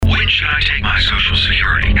should I take my Social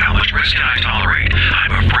Security? How much risk can I tolerate?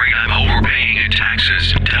 I'm afraid I'm overpaying in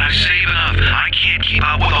taxes. Did I save enough? I can't keep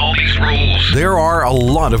up with all these rules. There are a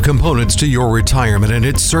lot of components to your retirement, and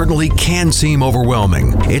it certainly can seem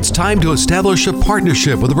overwhelming. It's time to establish a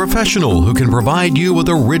partnership with a professional who can provide you with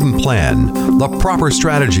a written plan, the proper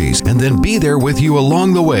strategies, and then be there with you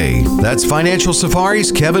along the way. That's Financial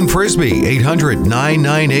Safari's Kevin Frisby,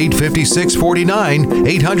 800-998-5649,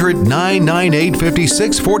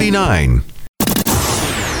 800-998-5649.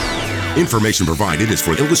 Information provided is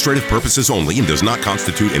for illustrative purposes only and does not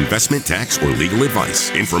constitute investment, tax, or legal advice.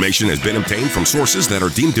 Information has been obtained from sources that are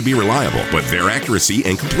deemed to be reliable, but their accuracy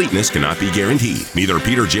and completeness cannot be guaranteed. Neither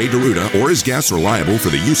Peter J. Deruta or his guests are liable for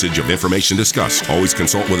the usage of information discussed. Always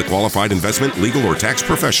consult with a qualified investment, legal, or tax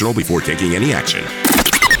professional before taking any action.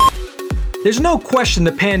 There's no question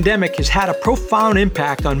the pandemic has had a profound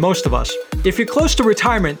impact on most of us. If you're close to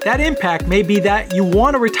retirement, that impact may be that you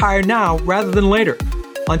want to retire now rather than later.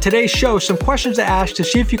 On today's show, some questions to ask to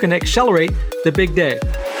see if you can accelerate the big day.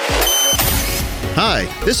 Hi,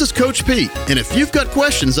 this is Coach Pete, and if you've got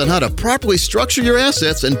questions on how to properly structure your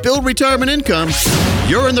assets and build retirement income,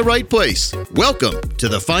 you're in the right place. Welcome to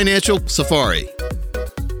the Financial Safari.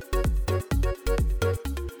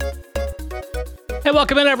 Hey,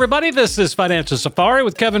 welcome in, everybody. This is Financial Safari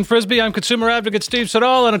with Kevin Frisby. I'm consumer advocate Steve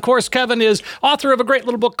Siddall, and of course, Kevin is author of a great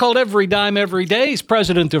little book called Every Dime, Every Day. He's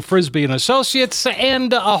president of Frisby and Associates,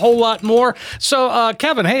 and a whole lot more. So,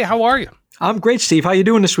 Kevin, hey, how are you? I'm great, Steve. How are you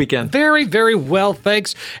doing this weekend? Very, very well,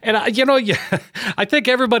 thanks. And, I think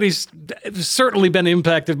everybody's certainly been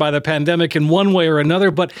impacted by the pandemic in one way or another,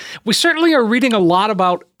 but we certainly are reading a lot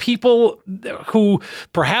about people who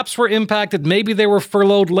perhaps were impacted. Maybe they were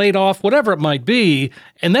furloughed, laid off, whatever it might be.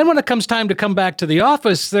 And then when it comes time to come back to the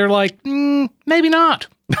office, they're like, maybe not.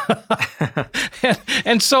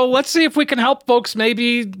 and so let's see if we can help folks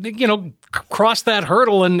maybe, cross that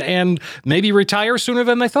hurdle and maybe retire sooner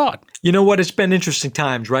than they thought. You know what? It's been interesting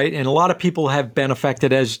times, right? And a lot of people have been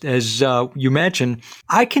affected, as you mentioned.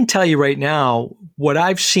 I can tell you right now what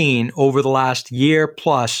I've seen over the last year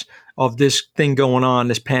plus of this thing going on,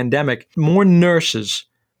 this pandemic. More nurses,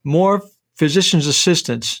 more physician's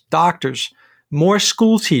assistants, doctors, more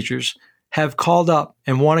school teachers have called up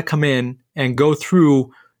and want to come in and go through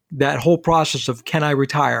that whole process of, can I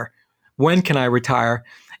retire? When can I retire?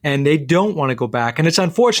 And they don't want to go back. And it's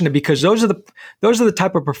unfortunate because those are the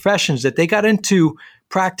type of professions that they got into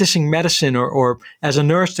practicing medicine or as a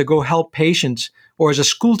nurse to go help patients or as a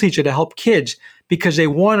school teacher to help kids because they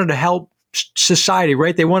wanted to help society,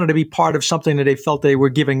 right? They wanted to be part of something that they felt they were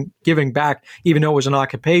giving back, even though it was an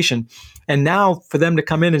occupation. And now for them to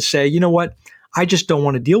come in and say, you know what? I just don't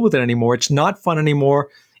want to deal with it anymore. It's not fun anymore.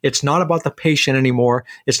 It's not about the patient anymore.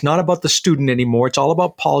 It's not about the student anymore. It's all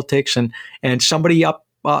about politics and somebody up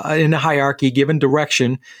in the hierarchy giving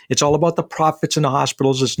direction. It's all about the profits in the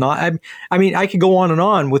hospitals. It's not. I mean, I could go on and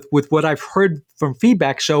on with what I've heard from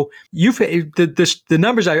feedback. So the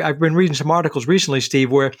numbers. I've been reading some articles recently,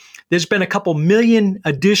 Steve, where there's been a couple million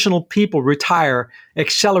additional people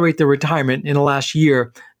accelerate their retirement in the last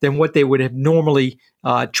year than what they would have normally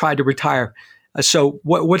tried to retire. So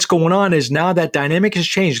what's going on is now that dynamic has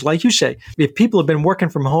changed. Like you say, if people have been working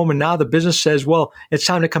from home and now the business says, well, it's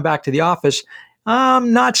time to come back to the office,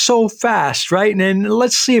 not so fast, right? And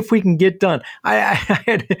let's see if we can get done. I'm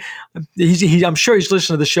sure he's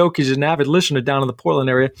listening to the show because he's an avid listener down in the Portland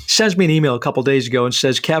area. Sends me an email a couple of days ago and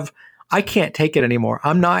says, Kev, I can't take it anymore.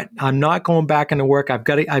 I'm not going back into work. I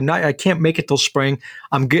can't make it till spring.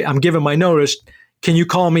 I'm giving my notice. Can you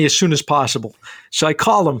call me as soon as possible? So I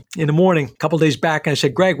called him in the morning, a couple of days back, and I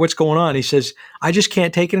said, Greg, what's going on? He says, I just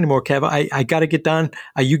can't take it anymore, Kev. I got to get done.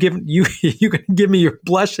 You can give me your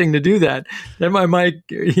blessing to do that. Am I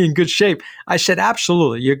in good shape? I said,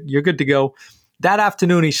 absolutely. You're good to go. That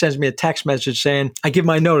afternoon, he sends me a text message saying, I give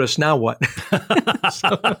my notice, now what?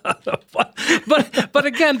 But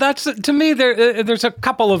again, that's, to me, there's a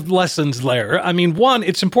couple of lessons there. I mean, one,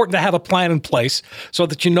 it's important to have a plan in place so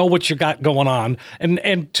that you know what you got going on.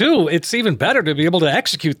 And two, it's even better to be able to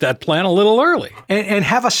execute that plan a little early. And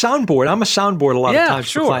have a soundboard. I'm a soundboard a lot of times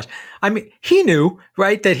sure. for clients. I mean, he knew,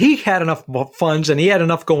 right, that he had enough funds and he had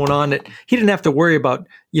enough going on that he didn't have to worry about,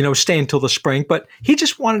 staying till the spring, but he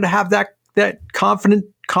just wanted to have that confident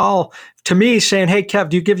call to me saying, hey, Kev,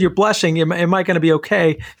 do you give your blessing? Am I going to be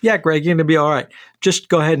okay? Yeah, Greg, you're going to be all right. Just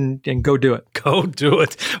go ahead and go do it. Go do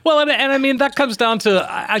it. Well, and I mean, that comes down to,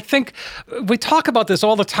 I think we talk about this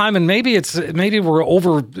all the time, and maybe we're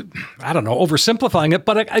oversimplifying it,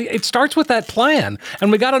 but it starts with that plan.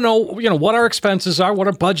 And we got to know, what our expenses are, what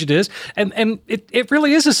our budget is. And it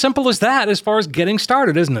really is as simple as that as far as getting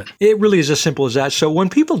started, isn't it? It really is as simple as that. So when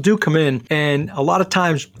people do come in, and a lot of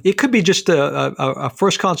times it could be just a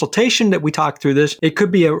first consultation that we talk through this. It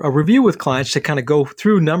could be a review with clients to kind of go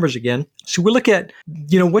through numbers again. So we look at,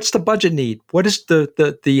 what's the budget need? What is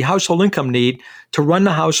the household income need to run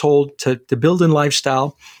the household, to build in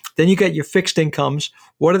lifestyle? Then you get your fixed incomes.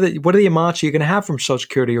 What are the amounts you're going to have from Social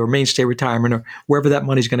Security or mainstay retirement or wherever that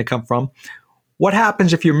money is going to come from? What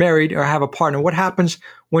happens if you're married or have a partner? What happens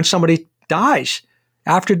when somebody dies?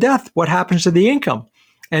 After death, what happens to the income?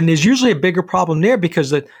 And there's usually a bigger problem there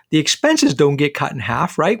because the expenses don't get cut in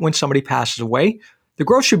half, right? When somebody passes away. The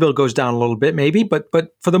grocery bill goes down a little bit maybe, but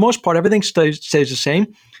for the most part, everything stays the same.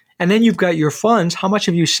 And then you've got your funds. How much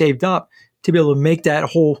have you saved up to be able to make that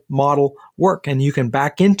whole model work? And you can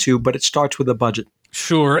back into, but it starts with a budget.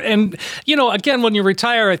 Sure. And, again, when you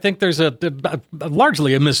retire, I think there's a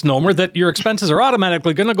largely a misnomer that your expenses are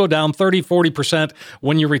automatically going to go down 30, 40%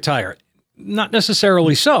 when you retire. Not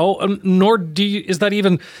necessarily so, nor do you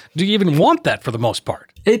even want that for the most part?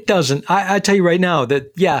 It doesn't. I tell you right now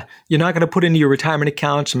that, you're not going to put into your retirement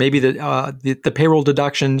accounts, maybe the payroll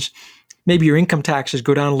deductions, maybe your income taxes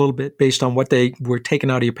go down a little bit based on what they were taken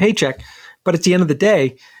out of your paycheck. But at the end of the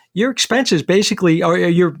day, your expenses basically, or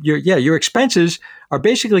your expenses are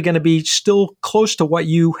basically going to be still close to what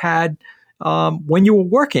you had when you were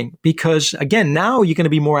working. Because again, now you're going to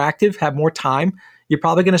be more active, have more time. You're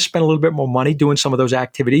probably going to spend a little bit more money doing some of those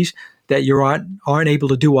activities that you aren't able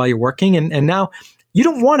to do while you're working. And now you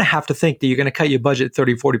don't want to have to think that you're going to cut your budget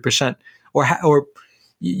 30, 40%.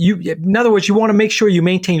 In other words, you want to make sure you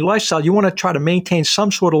maintain your lifestyle. You want to try to maintain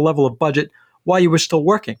some sort of level of budget while you were still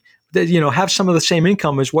working. Have some of the same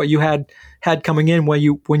income as what you had coming in when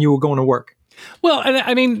you were going to work. Well, and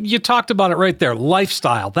I mean, you talked about it right there,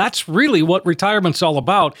 lifestyle. That's really what retirement's all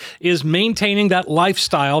about, is maintaining that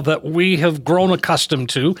lifestyle that we have grown accustomed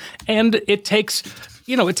to. And it takes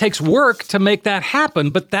work to make that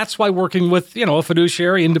happen. But that's why working with, a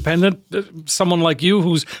fiduciary, independent, someone like you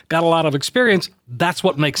who's got a lot of experience, that's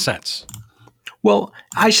what makes sense. Well,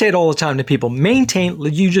 I say it all the time to people,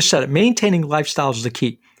 you just said it, maintaining lifestyles is the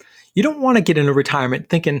key. You don't want to get into retirement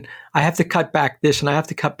thinking, I have to cut back this and I have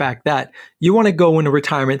to cut back that. You want to go into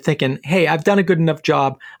retirement thinking, hey, I've done a good enough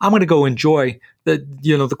job. I'm going to go enjoy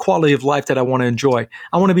the quality of life that I want to enjoy.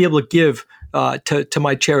 I want to be able to give to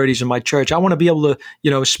my charities and my church. I want to be able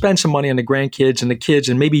to, spend some money on the grandkids and the kids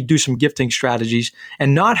and maybe do some gifting strategies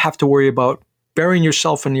and not have to worry about burying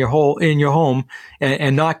yourself in your home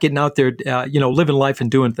and not getting out there, living life and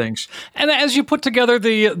doing things. And as you put together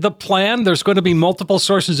the plan, there's going to be multiple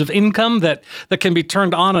sources of income that can be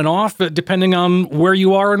turned on and off depending on where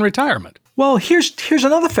you are in retirement. Well, here's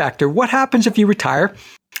another factor. What happens if you retire?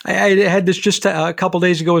 I had this just a couple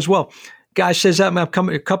days ago as well. Guy says that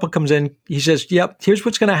a couple comes in. He says, "Yep, here's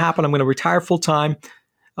what's going to happen. I'm going to retire full time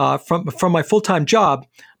from my full time job,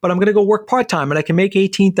 but I'm going to go work part time, and I can make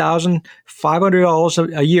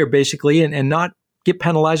 $18,500 a year basically, and not get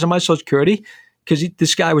penalized on my Social Security because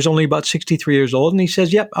this guy was only about 63 years old." And he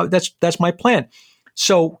says, "Yep, that's my plan.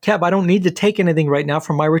 So, Kev, I don't need to take anything right now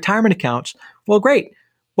from my retirement accounts." Well, great.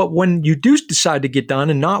 But when you do decide to get done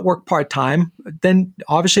and not work part-time, then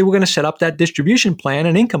obviously we're going to set up that distribution plan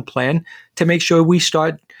and income plan to make sure we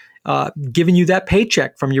start giving you that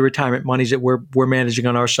paycheck from your retirement monies that we're managing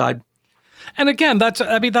on our side. And again, that's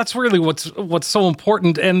really what's so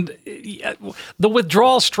important. And the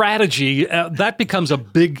withdrawal strategy, that becomes a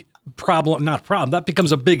big that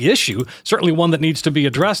becomes a big issue, certainly one that needs to be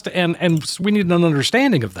addressed, and we need an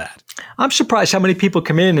understanding of that. I'm surprised how many people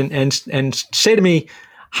come in and say to me,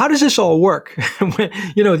 how does this all work?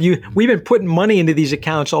 We've been putting money into these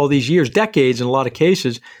accounts all these years, decades in a lot of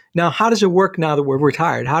cases. Now, how does it work now that we're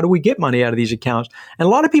retired? How do we get money out of these accounts? And a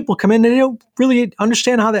lot of people come in and they don't really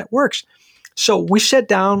understand how that works. So we sit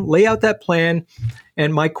down, lay out that plan,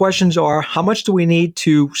 and my questions are, how much do we need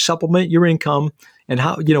to supplement your income? And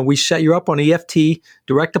how, we set you up on EFT,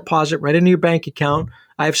 direct deposit right into your bank account.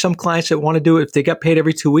 I have some clients that want to do it. If they get paid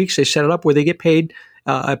every 2 weeks, they set it up where they get paid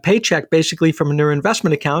a paycheck basically from their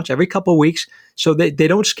investment accounts every couple of weeks, so they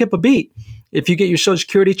don't skip a beat. If you get your Social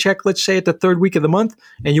Security check, let's say at the third week of the month,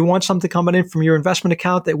 and you want something coming in from your investment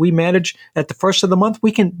account that we manage at the first of the month,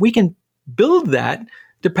 we can build that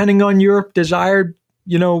depending on your desired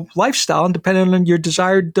lifestyle and depending on your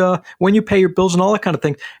desired when you pay your bills and all that kind of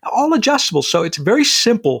thing, all adjustable. So it's very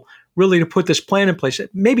simple, really, to put this plan in place.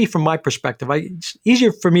 Maybe from my perspective, it's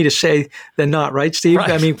easier for me to say than not, right, Steve?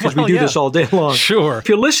 Right. I mean, because we do this all day long. Sure. If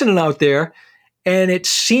you're listening out there and it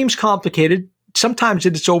seems complicated, sometimes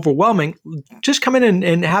it's overwhelming, just come in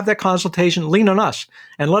and have that consultation, lean on us,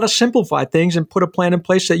 and let us simplify things and put a plan in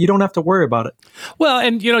place that you don't have to worry about it. Well,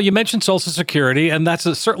 and you mentioned Social Security, and that's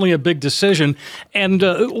certainly a big decision. And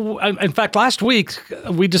in fact, last week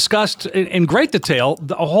we discussed in great detail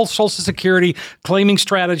the whole Social Security claiming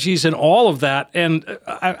strategies and all of that. And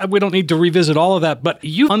we don't need to revisit all of that, but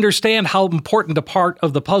you understand how important a part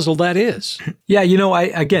of the puzzle that is. Yeah,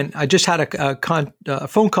 I just had a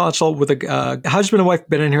phone consult with a husband and wife.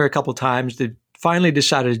 Been in here a couple of times. They finally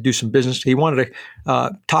decided to do some business. He wanted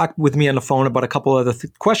to talk with me on the phone about a couple of other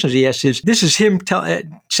questions he asked. This is him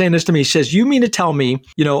saying this to me. He says, "You mean to tell me,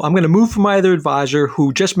 I'm going to move from my other advisor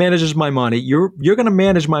who just manages my money. You're going to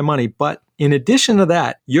manage my money, but in addition to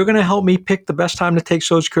that, you're going to help me pick the best time to take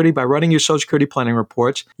Social Security by running your Social Security planning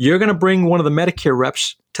reports. You're going to bring one of the Medicare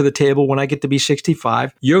reps to the table when I get to be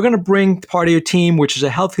 65. You're going to bring part of your team, which is a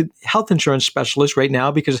health insurance specialist right now,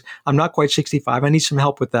 because I'm not quite 65. I need some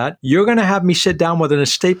help with that. You're going to have me sit down with an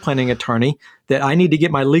estate planning attorney that I need to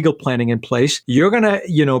get my legal planning in place. You're going to,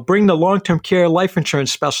 bring the long-term care life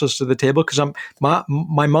insurance specialist to the table because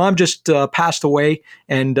my mom just passed away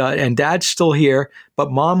and dad's still here, but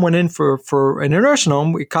mom went in for a nursing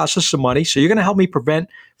home. It cost us some money. So you're going to help me prevent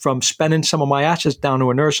from spending some of my assets down to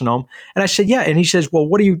a nursing home." And I said, "Yeah." And he says, "Well,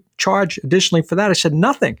 what do you charge additionally for that?" I said,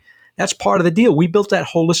 "Nothing. That's part of the deal." We built that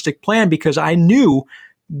holistic plan because I knew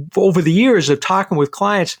over the years of talking with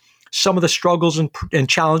clients some of the struggles and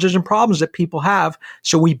challenges and problems that people have.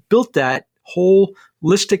 So we built that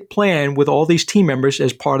holistic plan with all these team members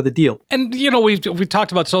as part of the deal. And, we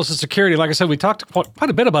talked about Social Security. Like I said, we talked quite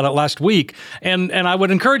a bit about it last week. And I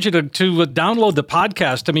would encourage you to download the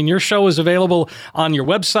podcast. I mean, your show is available on your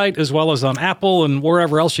website as well as on Apple and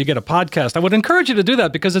wherever else you get a podcast. I would encourage you to do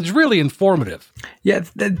that because it's really informative. Yeah,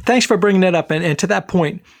 thanks for bringing that up. And to that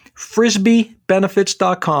point,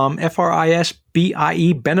 FrisbieBenefits.com,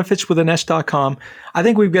 FRISBIE, benefits with an S.com. I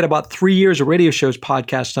think we've got about 3 years of radio shows,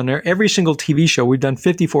 podcasts on there. Every single TV show, we've done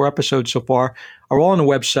 54 episodes so far, are all on the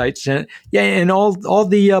websites. And all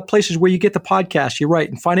the places where you get the podcast, you're right.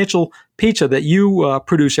 And Financial Pizza that you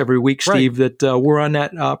produce every week, Steve, right, that we're on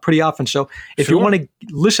that pretty often. So if you want to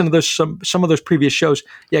listen to some of those previous shows,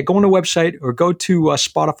 go on the website or go to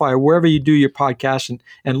Spotify or wherever you do your podcast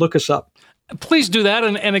and look us up. Please do that.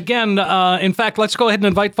 And again, in fact, let's go ahead and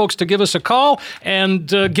invite folks to give us a call and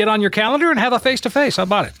get on your calendar and have a face-to-face. How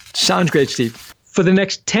about it? Sounds great, Steve. For the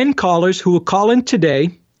next 10 callers who will call in today,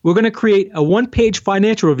 we're going to create a one-page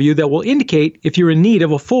financial review that will indicate if you're in need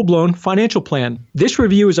of a full-blown financial plan. This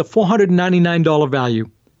review is a $499 value.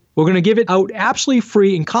 We're going to give it out absolutely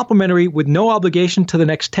free and complimentary with no obligation to the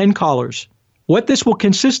next 10 callers. What this will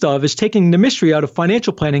consist of is taking the mystery out of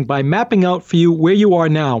financial planning by mapping out for you where you are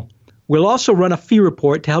now. We'll also run a fee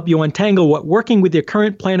report to help you untangle what working with your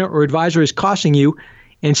current planner or advisor is costing you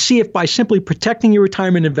and see if by simply protecting your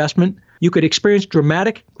retirement investment, you could experience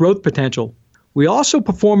dramatic growth potential. We also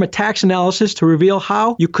perform a tax analysis to reveal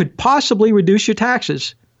how you could possibly reduce your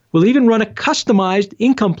taxes. We'll even run a customized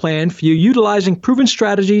income plan for you utilizing proven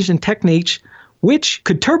strategies and techniques which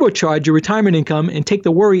could turbocharge your retirement income and take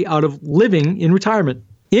the worry out of living in retirement.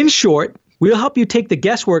 In short, we'll help you take the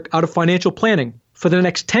guesswork out of financial planning. For the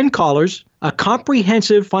next 10 callers, a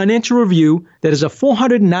comprehensive financial review that is a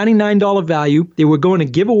 $499 value that we're going to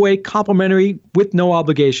give away complimentary with no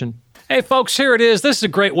obligation. Hey, folks, here it is. This is a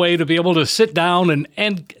great way to be able to sit down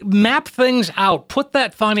and map things out, put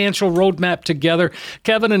that financial roadmap together.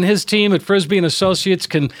 Kevin and his team at Frisbie & Associates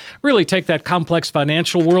can really take that complex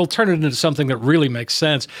financial world, turn it into something that really makes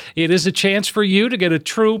sense. It is a chance for you to get a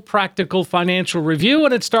true practical financial review,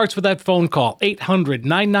 and it starts with that phone call,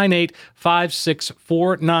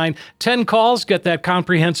 800-998-5649. 10 calls, get that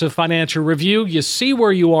comprehensive financial review. You see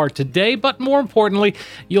where you are today, but more importantly,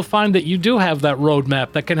 you'll find that you do have that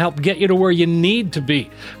roadmap that can help get you to where you need to be.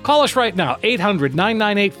 Call us right now,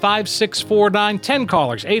 800-998-5649. 10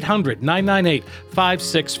 callers,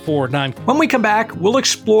 800-998-5649. When we come back, we'll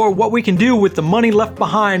explore what we can do with the money left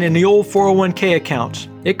behind in the old 401k accounts.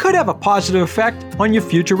 It could have a positive effect on your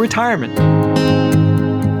future retirement.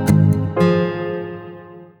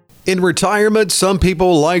 In retirement, some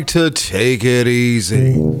people like to take it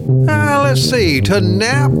easy. Let's see, to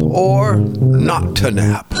nap or not to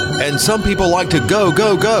nap. And some people like to go,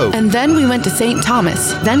 go, go. And then we went to St.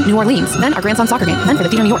 Thomas, then New Orleans, then our grandson's soccer game, then for the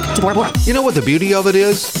Theater New York to Bora Bora. You know what the beauty of it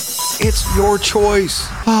is? It's your choice.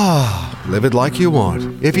 live it like you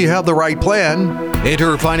want. If you have the right plan,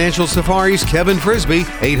 enter Financial Safari's Kevin Frisby,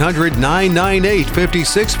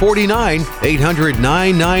 800-998-5649,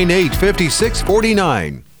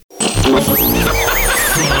 800-998-5649.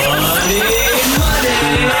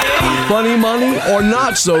 Funny money or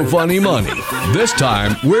not so funny money? This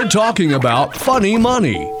time, we're talking about funny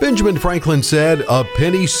money. Benjamin Franklin said, "A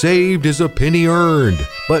penny saved is a penny earned."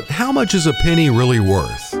 But how much is a penny really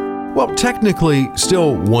worth? Well, technically,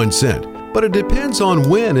 still 1 cent, but it depends on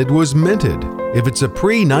when it was minted. If it's a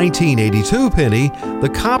pre-1982 penny, the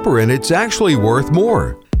copper in it's actually worth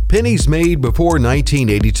more. Pennies made before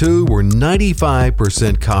 1982 were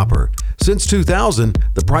 95% copper. Since 2000,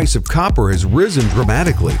 the price of copper has risen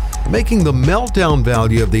dramatically, making the meltdown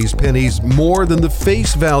value of these pennies more than the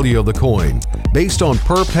face value of the coin. Based on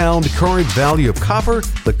per pound current value of copper,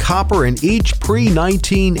 the copper in each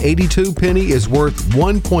pre-1982 penny is worth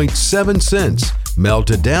 1.7 cents.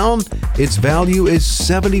 Melted down, its value is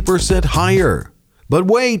 70% higher. But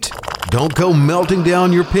wait, don't go melting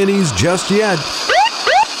down your pennies just yet.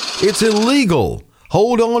 It's illegal.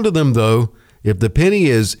 Hold on to them though. If the penny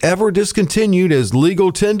is ever discontinued as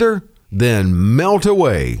legal tender, then melt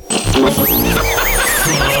away.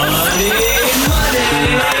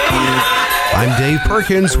 I'm Dave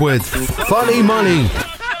Perkins with Funny Money.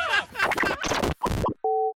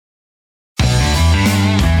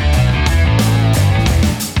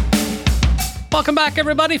 Welcome back,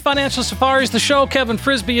 everybody. Financial Safari's the show. Kevin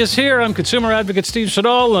Frisby is here. I'm consumer advocate Steve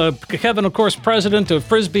Siddall. Kevin, of course, president of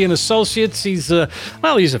Frisby and Associates. He's a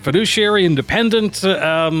fiduciary, independent,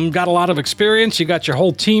 got a lot of experience. You got your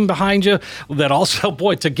whole team behind you that also,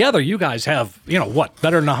 boy, together you guys have,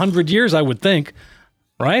 better than 100 years, I would think,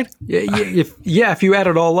 right? If you add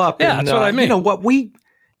it all up. Yeah, that's what I mean.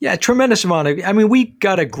 Tremendous amount of. We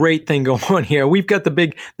got a great thing going on here. We've got the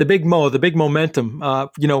big momentum.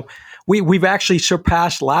 We've actually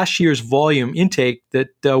surpassed last year's volume intake.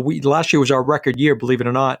 Last year was our record year, believe it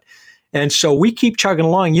or not. And so we keep chugging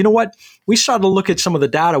along. You know what? We started to look at some of the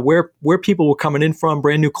data where people were coming in from,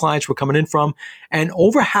 brand new clients were coming in from, and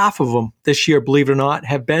over half of them this year, believe it or not,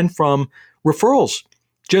 have been from referrals.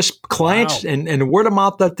 Just clients. Wow. and word of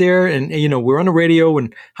mouth out there. And, we're on the radio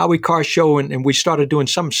and Howie Carr show. And we started doing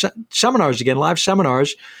some seminars again, live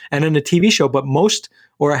seminars, and then the TV show. But most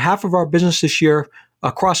or half of our business this year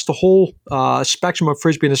across the whole spectrum of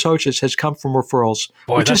Frisby and Associates has come from referrals,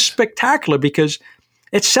 which is spectacular because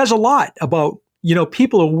it says a lot about,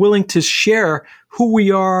 people are willing to share who we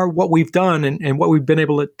are, what we've done, and what we've been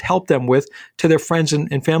able to help them with to their friends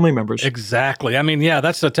and family members. Exactly.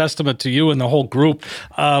 That's a testament to you and the whole group.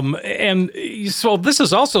 And so this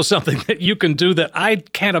is also something that you can do that I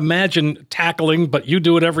can't imagine tackling, but you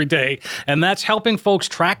do it every day. And that's helping folks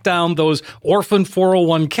track down those orphan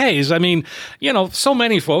 401ks. So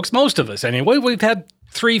many folks, most of us anyway, we've had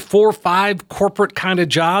 3, 4, 5 corporate kind of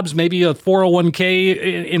jobs, maybe a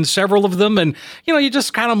 401k in several of them. And, you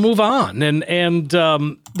just kind of move on. And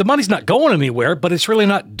the money's not going anywhere, but it's really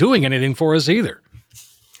not doing anything for us either.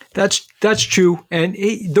 That's true. And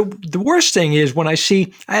the worst thing is when I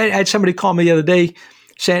had somebody call me the other day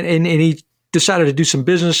saying, and he decided to do some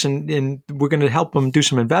business and we're going to help him do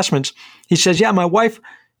some investments. He says, my wife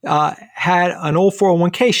had an old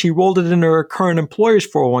 401k. She rolled it into her current employer's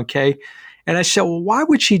 401k. And I said, well, why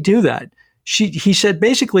would she do that? He said,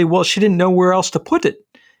 basically, well, she didn't know where else to put it.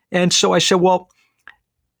 And so I said, well,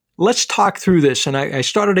 let's talk through this. And I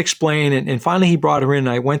started explaining, and finally he brought her in, and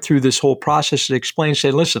I went through this whole process to explain,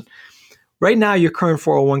 said, listen, right now your current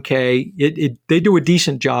 401k, they do a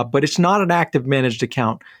decent job, but it's not an active managed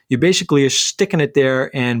account. You basically are sticking it there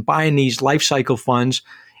and buying these life cycle funds,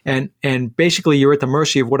 and basically you're at the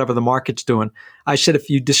mercy of whatever the market's doing. I said, if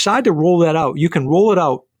you decide to roll that out, you can roll it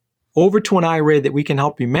out over to an IRA that we can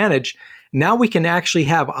help you manage. Now we can actually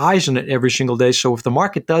have eyes on it every single day. So if the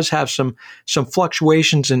market does have some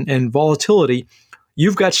fluctuations and volatility,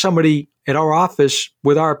 you've got somebody at our office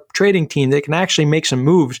with our trading team that can actually make some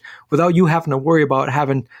moves without you having to worry about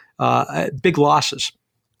having big losses.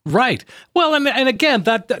 Right. Well, and again,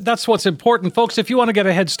 that's what's important, folks. If you want to get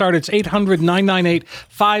a head start, it's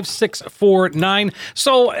 800-998-5649.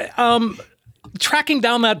 So, tracking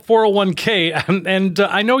down that 401k, and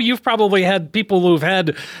I know you've probably had people who've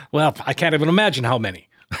had, well, I can't even imagine how many.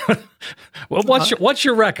 Well, what's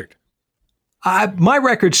your record? My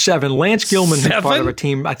record's 7. Lance Gilman is part of our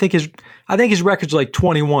team. I think his record's like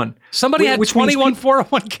 21. Somebody had 21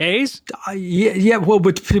 401ks? Yeah. Well,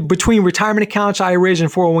 between retirement accounts, IRAs, and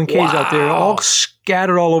 401ks out there, all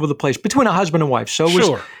scattered all over the place between a husband and wife. So it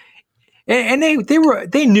was, And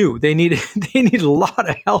they knew they needed a lot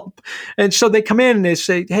of help, and so they come in and they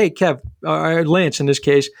say, "Hey, Kev, or Lance, in this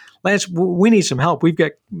case, Lance, we need some help. We've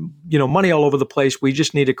got money all over the place. We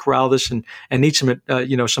just need to corral this and need some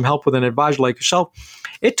some help with an advisor like yourself."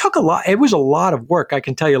 It took a lot. It was a lot of work, I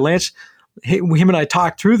can tell you. Lance, him and I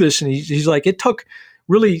talked through this, and he's like, it took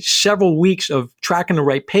really several weeks of tracking the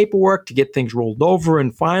right paperwork to get things rolled over,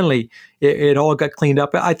 and finally it all got cleaned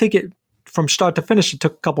up. I think from start to finish, it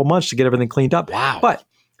took a couple months to get everything cleaned up. Wow. But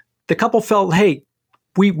the couple felt, hey,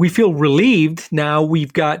 we feel relieved now.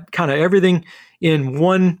 We've got kind of everything in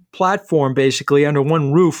one platform, basically under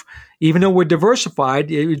one roof. Even though we're diversified,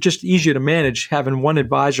 it's just easier to manage having one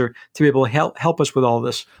advisor to be able to help us with all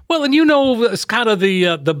this. Well, and it's kind of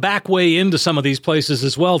the back way into some of these places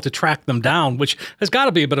as well to track them down, which has got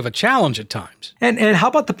to be a bit of a challenge at times. And how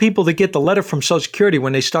about the people that get the letter from Social Security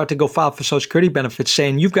when they start to go file for Social Security benefits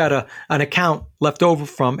saying you've got an account left over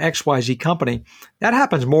from XYZ company? That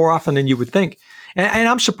happens more often than you would think. And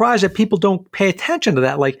I'm surprised that people don't pay attention to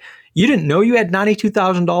that. Like, you didn't know you had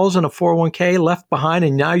 $92,000 in a 401k left behind,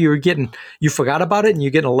 and now you forgot about it, and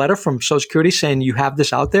you're getting a letter from Social Security saying you have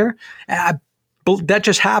this out there. That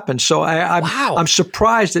just happened. So I'm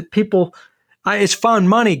surprised that people. It's fun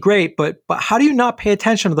money, great, but how do you not pay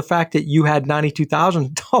attention to the fact that you had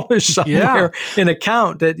 $92,000 somewhere in an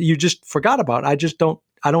account that you just forgot about? I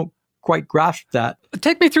don't quite grasp that.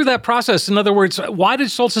 Take me through that process. In other words, why did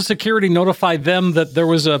Social Security notify them that there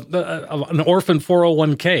was an orphan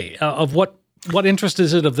 401k? Of what interest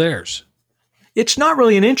is it of theirs? It's not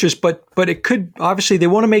really an interest, but it could. Obviously, they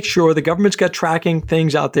want to make sure the government's got tracking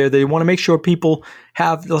things out there. They want to make sure people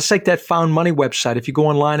have, let's take that Found Money website. If you go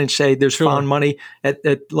online and say there's Found Money at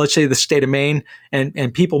let's say the state of Maine,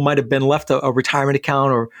 and people might have been left a retirement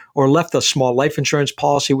account or left a small life insurance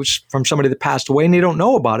policy which from somebody that passed away, and they don't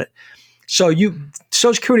know about it. So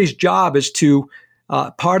Social Security's job is to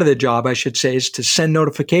part of the job, I should say, is to send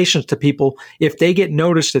notifications to people if they get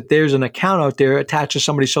notice that there's an account out there attached to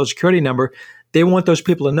somebody's Social Security number. They want those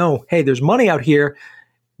people to know, hey, there's money out here.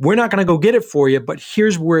 We're not going to go get it for you, but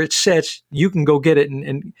here's where it sits. You can go get it.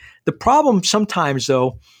 And the problem sometimes,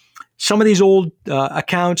 though, some of these old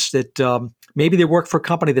accounts that maybe they work for a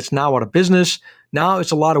company that's now out of business. Now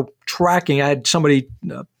it's a lot of tracking. I had somebody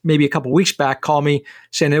maybe a couple of weeks back call me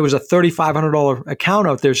saying there was a $3,500 account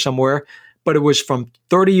out there somewhere, but it was from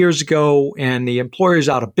 30 years ago and the employer's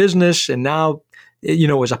out of business, and now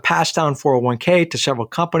it was a pass down 401k to several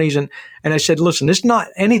companies. And I said, listen, there's not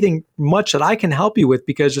anything much that I can help you with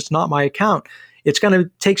because it's not my account. It's going to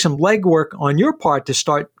take some legwork on your part to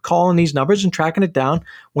start calling these numbers and tracking it down.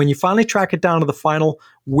 When you finally track it down to the final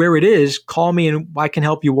where it is, call me and I can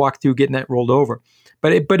help you walk through getting that rolled over.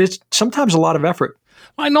 But it's sometimes a lot of effort.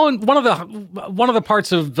 I know one of the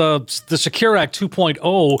parts of the Secure Act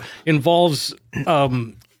 2.0 involves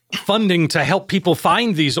funding to help people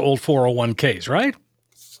find these old 401ks, right?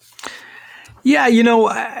 Yeah,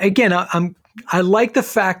 again, I like the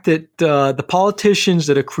fact that the politicians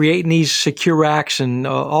that are creating these Secure Acts and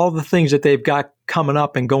all the things that they've got coming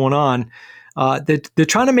up and going on, they're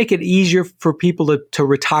trying to make it easier for people to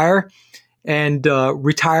retire and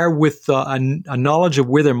retire with a knowledge of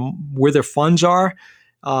where their funds are,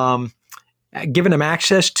 giving them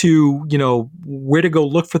access to where to go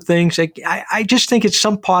look for things. I just think it's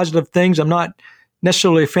some positive things. I'm not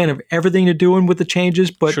necessarily a fan of everything they're doing with the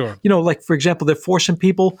changes, but sure. Like for example, they're forcing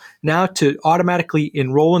people now to automatically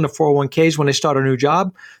enroll in the 401ks when they start a new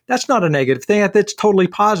job. That's not a negative thing. That's totally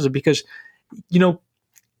positive because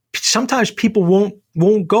sometimes people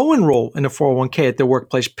won't go enroll in a 401k at their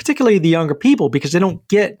workplace, particularly the younger people, because they don't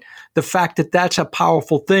get the fact that that's a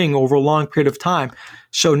powerful thing over a long period of time.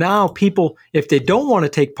 So now people, if they don't want to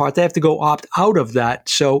take part, they have to go opt out of that.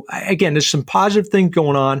 So again, there's some positive things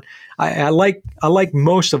going on. I like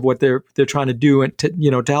most of what they're trying to do and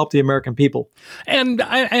to help the American people. And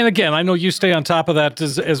again, I know you stay on top of that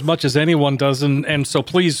as much as anyone does, and so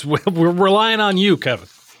please, we're relying on you, Kevin.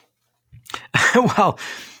 Well,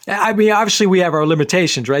 I mean, obviously we have our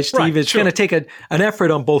limitations, right, Steve? Right, it's going to take an effort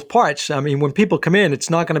on both parts. I mean, when people come in, it's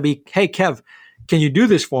not going to be, hey, Kev, can you do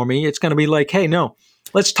this for me? It's going to be like, hey, no,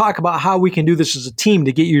 let's talk about how we can do this as a team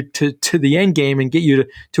to get you to the end game and get you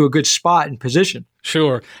to a good spot and position.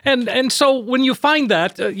 Sure. And so when you find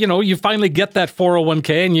that, you finally get that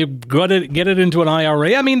 401k and you get it into an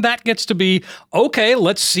IRA, I mean, that gets to be, okay,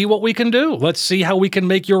 let's see what we can do. Let's see how we can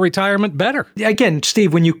make your retirement better. Again,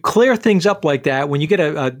 Steve, when you clear things up like that, when you get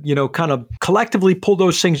kind of collectively pull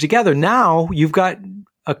those things together, now you've got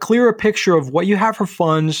a clearer picture of what you have for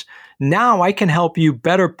funds, now I can help you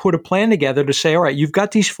better put a plan together to say, all right, you've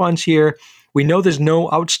got these funds here. We know there's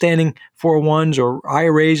no outstanding 401s or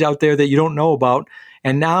IRAs out there that you don't know about.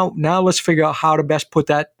 And now let's figure out how to best put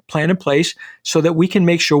that plan in place so that we can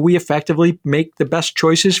make sure we effectively make the best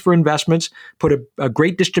choices for investments, put a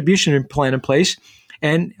great distribution plan in place,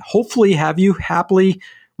 and hopefully have you happily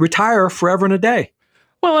retire forever and a day.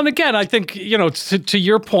 Well, and again, I think, to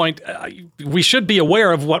your point, we should be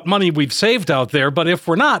aware of what money we've saved out there. But if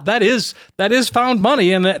we're not, that is found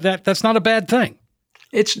money, and that's not a bad thing.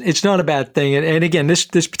 It's not a bad thing. And again, this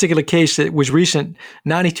particular case that was recent,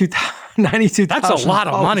 $92,000. That's a lot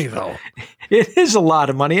of money, though. It is a lot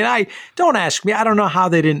of money. And don't ask me. I don't know how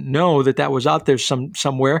they didn't know that was out there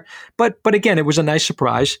somewhere. But again, it was a nice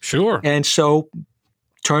surprise. Sure. And so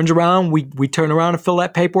turns around, we turn around and fill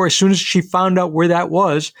that paperwork. As soon as she found out where that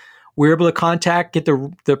was, we were able to get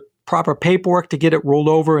the proper paperwork to get it rolled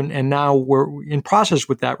over. And now we're in process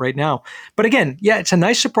with that right now. But again, yeah, it's a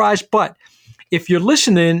nice surprise. But if you're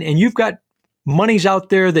listening and you've got monies out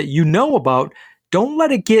there that you know about, don't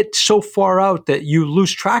let it get so far out that you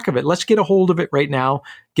lose track of it. Let's get a hold of it right now,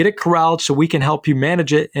 get it corralled so we can help you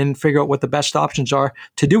manage it and figure out what the best options are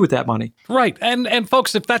to do with that money. Right. And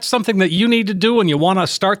folks, if that's something that you need to do and you want to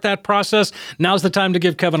start that process, now's the time to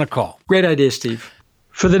give Kevin a call. Great idea, Steve.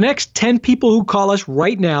 For the next 10 people who call us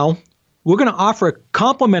right now, we're going to offer a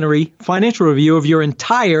complimentary financial review of your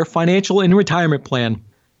entire financial and retirement plan.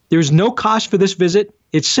 There's no cost for this visit.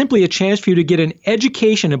 It's simply a chance for you to get an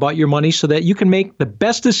education about your money so that you can make the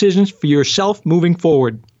best decisions for yourself moving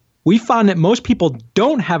forward. We found that most people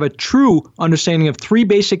don't have a true understanding of three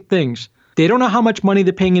basic things. They don't know how much money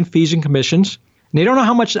they're paying in fees and commissions, and they don't know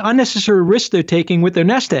how much unnecessary risk they're taking with their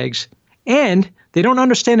nest eggs, and they don't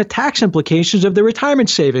understand the tax implications of their retirement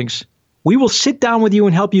savings. We will sit down with you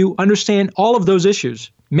and help you understand all of those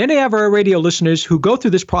issues. Many of our radio listeners who go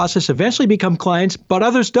through this process eventually become clients, but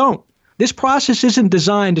others don't. This process isn't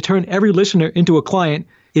designed to turn every listener into a client.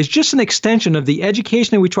 It's just an extension of the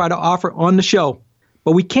education that we try to offer on the show.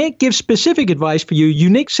 But we can't give specific advice for your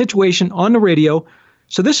unique situation on the radio,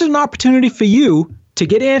 so this is an opportunity for you to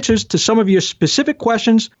get answers to some of your specific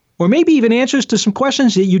questions, or maybe even answers to some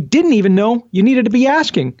questions that you didn't even know you needed to be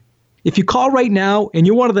asking. If you call right now and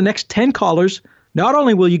you're one of the next 10 callers, not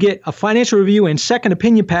only will you get a financial review and second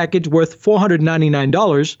opinion package worth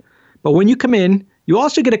 $499, but when you come in, you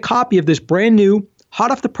also get a copy of this brand new,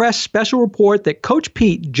 hot off the press special report that Coach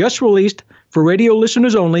Pete just released for radio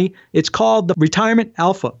listeners only. It's called the Retirement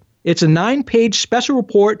Alpha. It's a 9-page special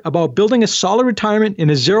report about building a solid retirement in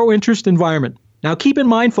a zero-interest environment. Now keep in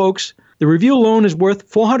mind, folks, the review alone is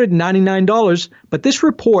worth $499, but this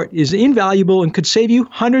report is invaluable and could save you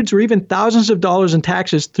hundreds or even thousands of dollars in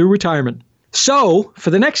taxes through retirement. So, for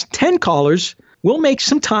the next 10 callers, we'll make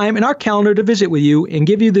some time in our calendar to visit with you and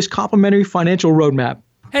give you this complimentary financial roadmap.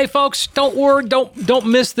 Hey, folks, don't worry. Don't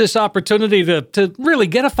miss this opportunity to really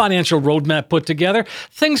get a financial roadmap put together.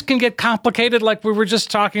 Things can get complicated, like we were just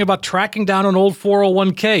talking about tracking down an old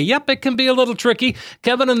 401k. Yep, it can be a little tricky.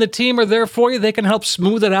 Kevin and the team are there for you. They can help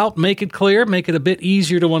smooth it out, make it clear, make it a bit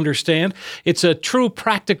easier to understand. It's a true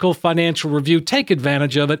practical financial review. Take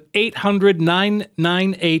advantage of it.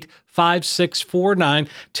 800-998-5649.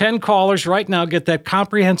 10 callers right now get that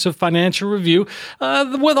comprehensive financial review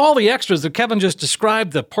with all the extras that Kevin just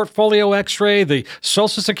described, the portfolio x-ray, the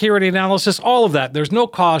Social Security analysis, all of that. There's no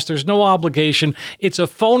cost. There's no obligation. It's a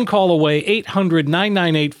phone call away,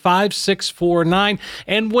 800-998-5649.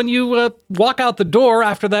 And when you walk out the door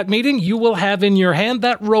after that meeting, you will have in your hand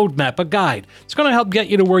that roadmap, a guide. It's going to help get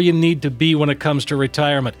you to where you need to be when it comes to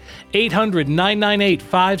retirement.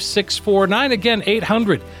 800-998-5649. Again,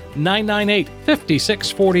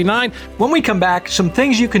 800-998-5649. When we come back, some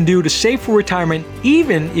things you can do to save for retirement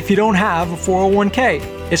even if you don't have a 401k.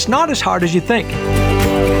 It's not as hard as you think.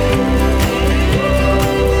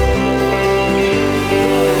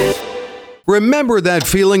 Remember that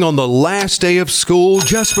feeling on the last day of school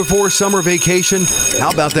just before summer vacation?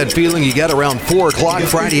 How about that feeling you get around 4 o'clock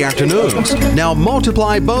Friday afternoons? Now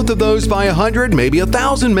multiply both of those by 100, maybe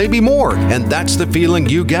 1,000, maybe more. And that's the feeling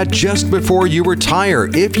you get just before you retire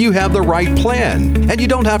if you have the right plan. And you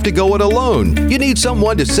don't have to go it alone. You need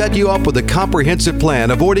someone to set you up with a comprehensive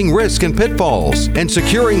plan avoiding risk and pitfalls and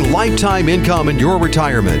securing lifetime income in your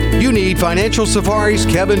retirement. You need Financial Safari's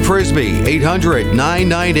Kevin Frisby.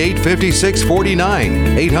 800-998-5649.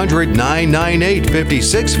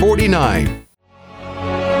 800-998-5649.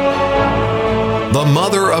 The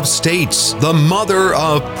mother of states, the mother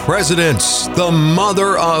of presidents, the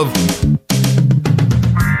mother of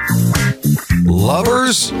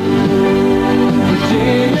lovers.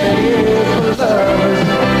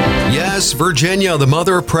 Yes, Virginia, the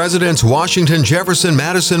mother of Presidents Washington, Jefferson,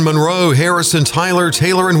 Madison, Monroe, Harrison, Tyler,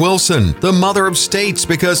 Taylor, and Wilson. The mother of states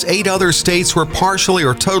because 8 other states were partially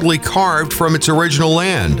or totally carved from its original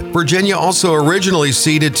land. Virginia also originally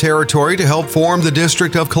ceded territory to help form the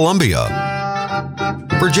District of Columbia.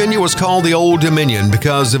 Virginia was called the Old Dominion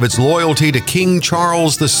because of its loyalty to King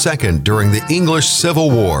Charles II during the English Civil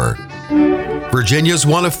War. Virginia is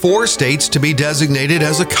one of 4 states to be designated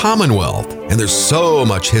as a Commonwealth, and there's so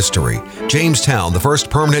much history. Jamestown, the first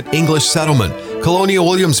permanent English settlement, Colonial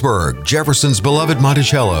Williamsburg, Jefferson's beloved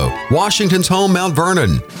Monticello, Washington's home Mount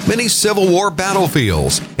Vernon, many Civil War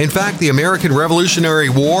battlefields. In fact, the American Revolutionary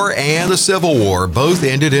War and the Civil War both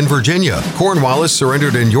ended in Virginia. Cornwallis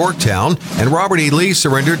surrendered in Yorktown, and Robert E. Lee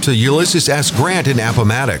surrendered to Ulysses S. Grant in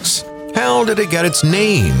Appomattox. How did it get its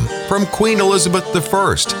name? From Queen Elizabeth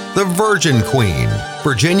I, the Virgin Queen.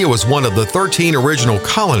 Virginia was one of the 13 original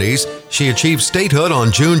colonies. She achieved statehood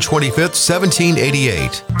on June 25,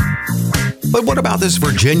 1788. But what about this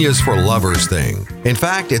Virginia's for Lovers thing? In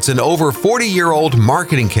fact, it's an over 40-year-old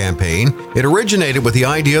marketing campaign. It originated with the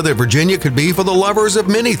idea that Virginia could be for the lovers of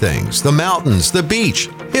many things: the mountains, the beach,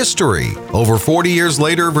 history. Over 40 years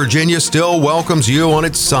later, Virginia still welcomes you on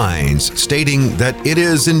its signs, stating that it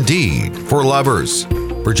is indeed for lovers.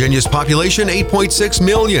 Virginia's population, 8.6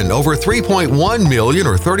 million. Over 3.1 million,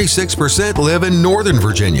 or 36%, live in Northern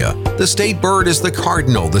Virginia. The state bird is the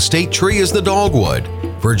cardinal. The state tree is the dogwood.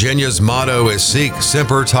 Virginia's motto is Sic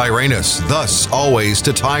Semper Tyrannis, thus always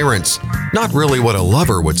to tyrants. Not really what a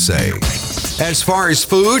lover would say. As far as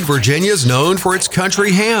food, Virginia's known for its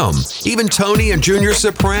country ham. Even Tony and Junior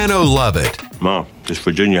Soprano love it. Mom, this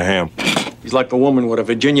Virginia ham. He's like a woman with a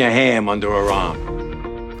Virginia ham under her arm.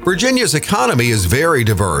 Virginia's economy is very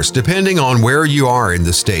diverse depending on where you are in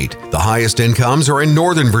the state. The highest incomes are in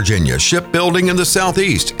Northern Virginia, shipbuilding in the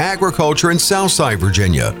Southeast, agriculture in Southside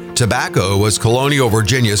Virginia. Tobacco was colonial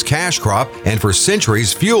Virginia's cash crop and for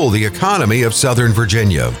centuries fueled the economy of Southern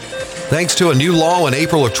Virginia. Thanks to a new law in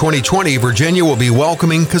April of 2020, Virginia will be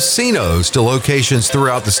welcoming casinos to locations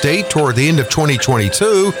throughout the state toward the end of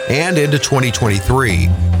 2022 and into 2023.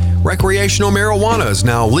 Recreational marijuana is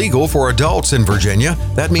now legal for adults in Virginia.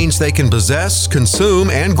 That means they can possess,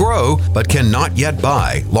 consume, and grow, but cannot yet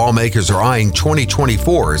buy. Lawmakers are eyeing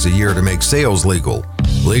 2024 as a year to make sales legal.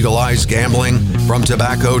 Legalize gambling from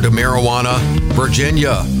tobacco to marijuana.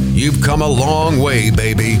 Virginia, you've come a long way,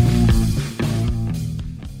 baby.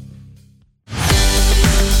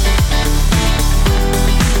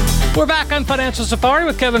 We're back on Financial Safari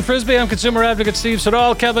with Kevin Frisby. I'm consumer advocate Steve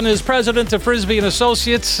Siddall. Kevin is president of Frisby &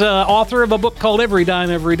 Associates, author of a book called Every Dime,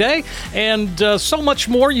 Every Day, and so much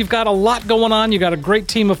more. You've got a lot going on. You've got a great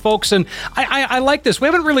team of folks, and I like this. We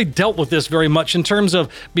haven't really dealt with this very much in terms of,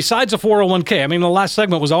 besides a 401k. I mean, the last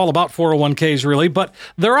segment was all about 401ks, really, but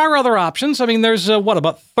there are other options. I mean, there's,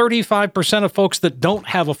 about 35% of folks that don't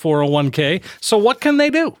have a 401k. So what can they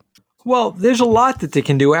do? Well, there's a lot that they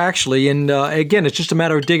can do, actually. And again, it's just a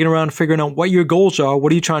matter of digging around, figuring out what your goals are.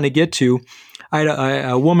 What are you trying to get to? I had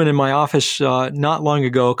a woman in my office not long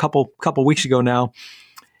ago, a couple weeks ago now.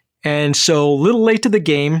 And so a little late to the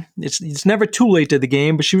game. It's never too late to the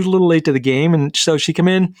game, but she was a little late to the game. And so she came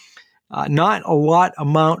in, not a lot of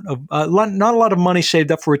money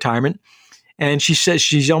saved up for retirement. And she says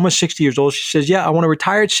she's almost 60 years old. She says, yeah, I want to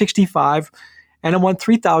retire at 65. And I want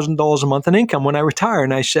 $3,000 a month in income when I retire.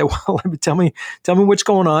 And I said, well, tell me what's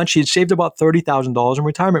going on. She had saved about $30,000 in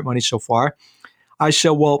retirement money so far. I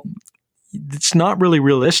said, well, it's not really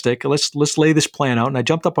realistic. Let's lay this plan out. And I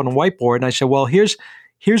jumped up on a whiteboard and I said, well, here's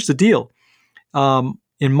the deal.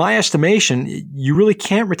 In my estimation, you really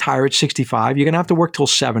can't retire at 65. You're going to have to work till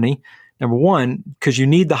 70. Number one, because you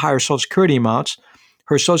need the higher Social Security amounts.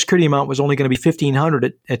 Her Social Security amount was only going to be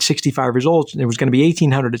 $1,500 at 65 years old. It was going to be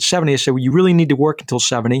 $1,800 at 70. I said, well, you really need to work until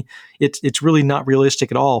 70. It's really not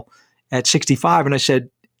realistic at all at 65. And I said,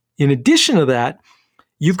 in addition to that,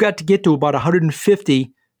 you've got to get to about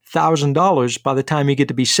 $150,000 by the time you get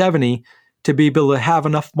to be 70 to be able to have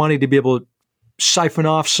enough money to be able to siphon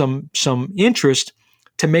off some interest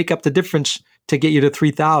to make up the difference to get you to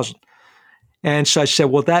 $3,000. And so I said,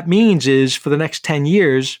 what that means is for the next 10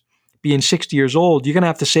 years, being 60 years old, you're going to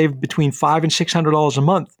have to save between $500 and $600 a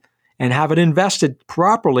month and have it invested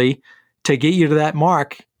properly to get you to that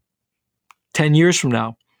mark 10 years from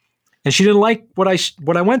now. And she didn't like what I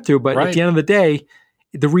went through, but at the end of the day,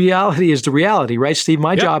 the reality is the reality, right, Steve?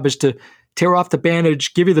 My job is to tear off the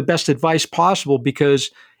bandage, give you the best advice possible, because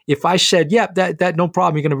if I said, yeah, that no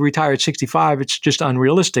problem, you're going to retire at 65, it's just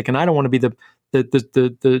unrealistic. And I don't want to be the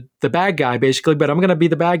bad guy, basically, but I'm going to be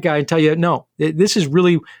the bad guy and tell you, no, this is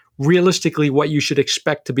really realistically what you should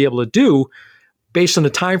expect to be able to do. based on the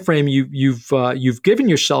time frame you've given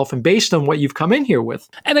yourself and based on what you've come in here with.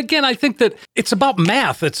 And again, I think that it's about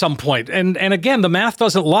math at some point. And again, the math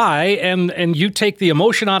doesn't lie, and you take the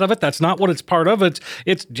emotion out of it. That's not what it's part of.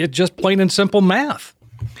 It's just plain and simple math.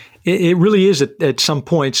 It really is at some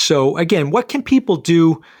point. So again, what can people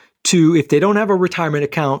do if they don't have a retirement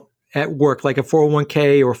account at work, like a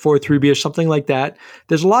 401k or 403b or something like that?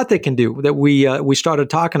 There's a lot they can do that we started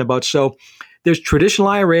talking about. So there's traditional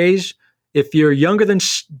IRAs. If you're younger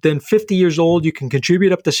than 50 years old, you can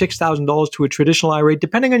contribute up to $6,000 to a traditional IRA,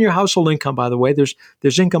 depending on your household income, by the way.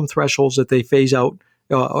 There's income thresholds that they phase out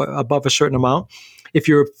above a certain amount. If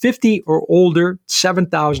you're 50 or older,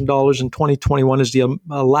 $7,000 in 2021 is the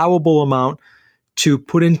allowable amount to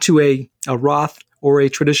put into a Roth or a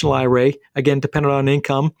traditional IRA, again, depending on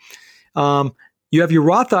income. You have your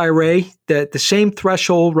Roth IRA, that the same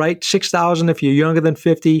threshold, right? $6,000 if you're younger than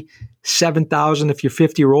 50, $7,000 if you're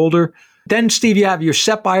 50 or older. Then, Steve, you have your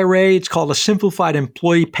SEP IRA. It's called a Simplified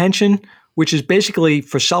Employee Pension, which is basically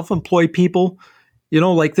for self-employed people.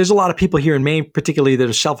 Like there's a lot of people here in Maine, particularly that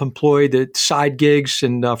are self-employed, that side gigs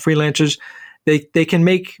and freelancers. They can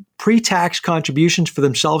make pre-tax contributions for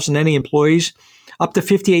themselves and any employees up to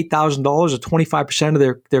 $58,000 or 25%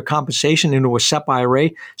 of their compensation into a SEP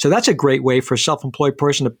IRA. So that's a great way for a self-employed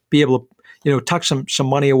person to be able to tuck some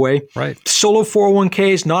money away. Right. Solo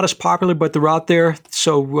 401ks, not as popular, but they're out there.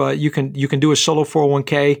 So you can do a solo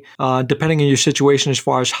 401k depending on your situation as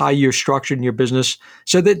far as how you're structured in your business.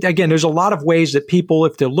 So that, again, there's a lot of ways that people,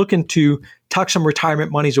 if they're looking to tuck some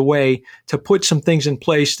retirement monies away, to put some things in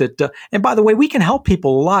place that, and by the way, we can help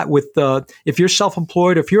people a lot with, if you're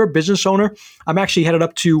self-employed, or if you're a business owner. I'm actually headed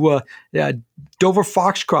up to Dover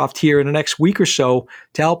Foxcroft here in the next week or so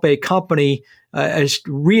to help a company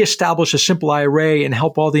reestablish a simple IRA and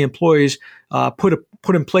help all the employees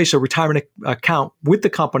put in place a retirement account with the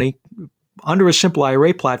company under a simple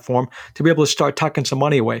IRA platform to be able to start tucking some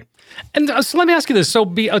money away. And so let me ask you this. So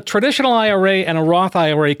be a traditional IRA and a Roth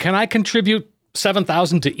IRA, can I contribute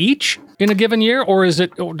 $7,000 to each in a given year, or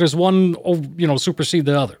does one supersede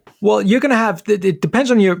the other? Well, you're going to have, it depends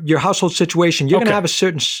on your household situation. You're going to have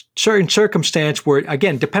a certain circumstance where,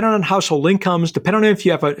 again, depending on household incomes, depending on if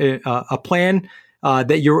you have a plan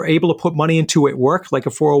that you're able to put money into at work, like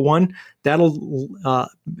a 401, that'll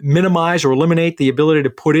minimize or eliminate the ability to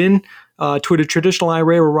put in to a traditional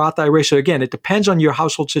IRA or Roth IRA. So again, it depends on your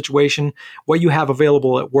household situation, what you have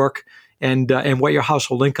available at work, and what your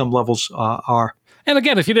household income levels are. And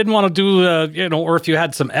again, if you didn't want to do, or if you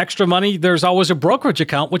had some extra money, there's always a brokerage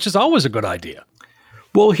account, which is always a good idea.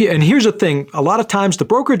 Well, here's the thing. A lot of times the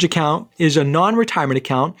brokerage account is a non-retirement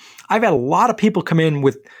account. I've had a lot of people come in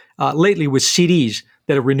with lately with CDs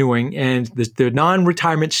that are renewing, and they're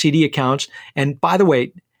non-retirement CD accounts. And by the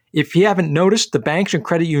way, if you haven't noticed, the banks and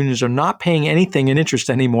credit unions are not paying anything in interest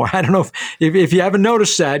anymore. I don't know if you haven't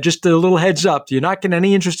noticed that, just a little heads up. You're not getting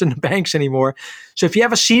any interest in the banks anymore. So if you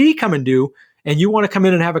have a CD coming due, and you want to come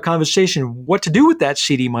in and have a conversation what to do with that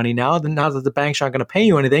CD money now that the banks aren't going to pay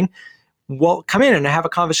you anything, well, come in and have a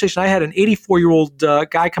conversation. I had an 84-year-old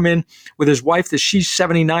guy come in with his wife that she's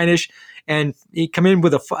 79-ish, and he come in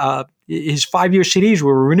with his 5-year CDs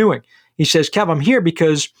were renewing. He says, Kev, I'm here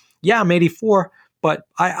because, I'm 84, but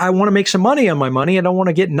I want to make some money on my money. I don't want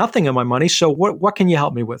to get nothing on my money. So what can you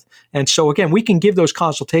help me with? And so, again, we can give those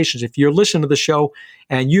consultations. If you're listening to the show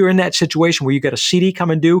and you're in that situation where you got a CD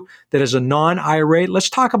coming due that is a non-IRA,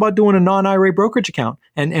 let's talk about doing a non-IRA brokerage account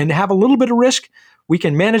and have a little bit of risk. We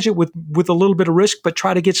can manage it with a little bit of risk, but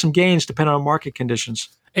try to get some gains depending on market conditions.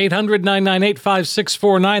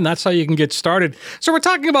 800-998-5649. That's how you can get started. So we're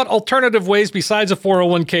talking about alternative ways besides a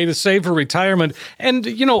 401k to save for retirement. And,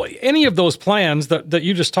 any of those plans that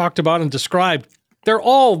you just talked about and described, they're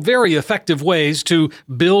all very effective ways to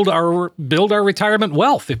build our retirement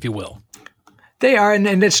wealth, if you will. They are.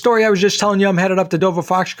 And that story I was just telling you, I'm headed up to Dover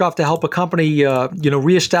Foxcroft to help a company,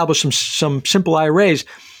 reestablish some simple IRAs.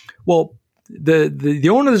 Well, the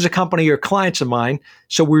owner of the company are clients of mine.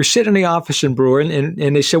 So we were sitting in the office in Brewer, and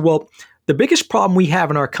they said, well, the biggest problem we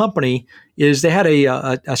have in our company is they had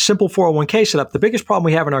a simple 401k set up. The biggest problem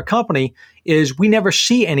we have in our company is we never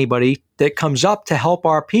see anybody that comes up to help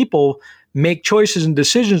our people make choices and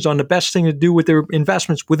decisions on the best thing to do with their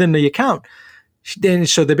investments within the account. And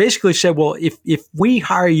so they basically said, well, if we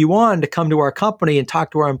hire you on to come to our company and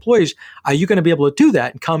talk to our employees, are you going to be able to do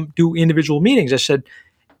that and come do individual meetings? I said,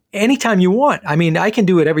 anytime you want. I mean, I can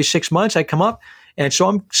do it every 6 months. I come up. And so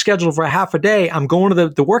I'm scheduled for a half a day. I'm going to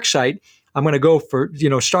the work site. I'm going to go for,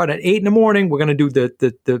 start at 8 in the morning. We're going to do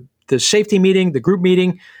the safety meeting, the group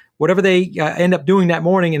meeting. whatever they end up doing that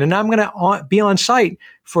morning. And then I'm going to be on site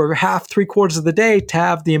for half, 3/4 of the day to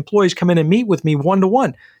have the employees come in and meet with me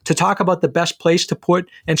one-to-one to talk about the best place to put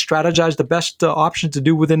and strategize the best options to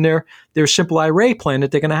do within their simple IRA plan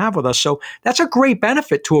that they're going to have with us. So that's a great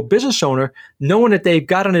benefit to a business owner, knowing that they've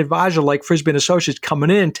got an advisor like Frisbee & Associates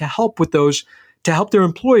coming in to help with those, to help their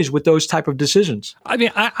employees with those type of decisions. I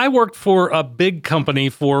mean, I worked for a big company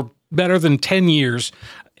for better than 10 years,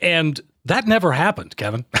 and that never happened,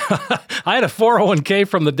 Kevin. I had a 401k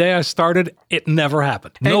from the day I started. It never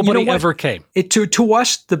happened. And nobody ever came. To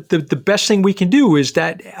us, the best thing we can do is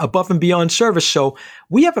that above and beyond service. So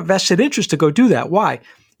we have a vested interest to go do that. Why?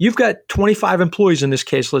 You've got 25 employees in this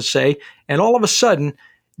case, let's say, and all of a sudden,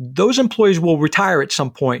 those employees will retire at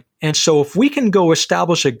some point. And so if we can go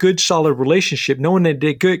establish a good, solid relationship, knowing that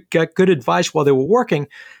they got good advice while they were working,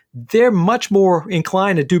 they're much more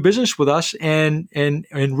inclined to do business with us and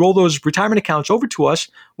roll those retirement accounts over to us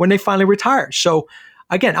when they finally retire. So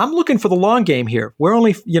again, I'm looking for the long game here.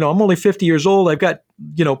 I'm only 50 years old. I've got,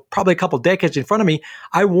 probably a couple of decades in front of me.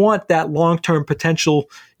 I want that long-term potential,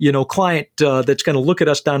 client that's going to look at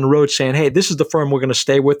us down the road saying, hey, this is the firm we're going to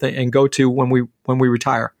stay with and go to when we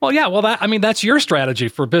retire. Well, yeah, that's your strategy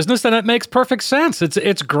for business, and it makes perfect sense.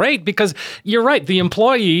 It's great because you're right. The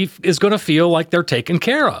employee is going to feel like they're taken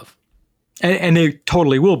care of. And they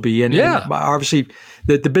totally will be. And obviously,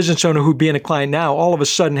 the business owner who being a client now, all of a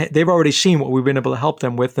sudden, they've already seen what we've been able to help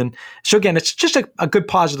them with. And so, again, it's just a good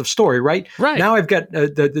positive story, right? Right. Now I've got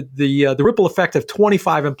the ripple effect of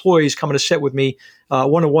 25 employees coming to sit with me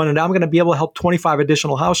one-on-one, and I'm going to be able to help 25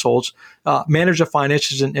 additional households manage their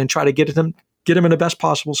finances and try to get them in the best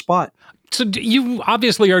possible spot. So you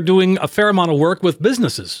obviously are doing a fair amount of work with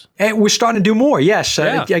businesses. And we're starting to do more, yes.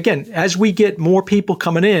 Yeah. Again, as we get more people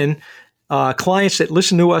coming in, clients that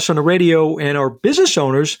listen to us on the radio and are business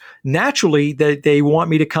owners, naturally they want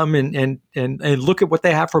me to come and look at what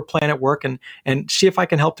they have for a plan at work and see if I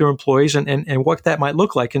can help their employees and what that might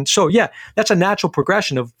look like. And so, yeah, that's a natural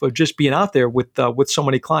progression of just being out there with so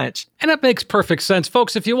many clients. And that makes perfect sense.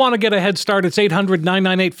 Folks, if you want to get a head start, it's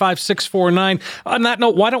 800-998-5649. On that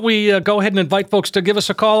note, why don't we go ahead and invite folks to give us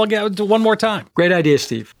a call again one more time? Great idea,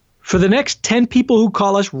 Steve. For the next 10 people who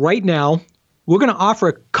call us right now, we're going to offer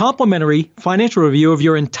a complimentary financial review of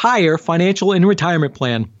your entire financial and retirement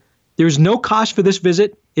plan. There is no cost for this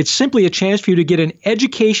visit. It's simply a chance for you to get an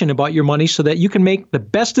education about your money so that you can make the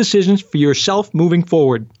best decisions for yourself moving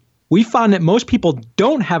forward. We found that most people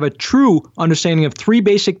don't have a true understanding of three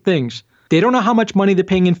basic things. They don't know how much money they're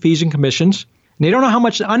paying in fees and commissions, and they don't know how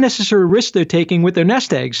much unnecessary risk they're taking with their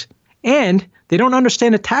nest eggs, and they don't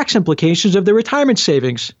understand the tax implications of their retirement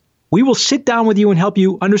savings. We will sit down with you and help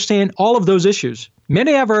you understand all of those issues.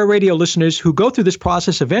 Many of our radio listeners who go through this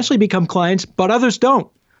process eventually become clients, but others don't.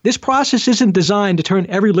 This process isn't designed to turn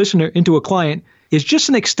every listener into a client. It's just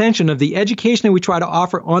an extension of the education that we try to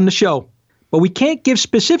offer on the show. But we can't give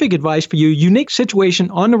specific advice for your unique situation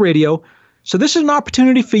on the radio, so this is an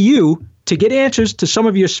opportunity for you to get answers to some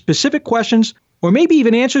of your specific questions, or maybe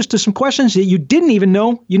even answers to some questions that you didn't even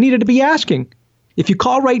know you needed to be asking. If you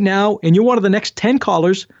call right now and you're one of the next 10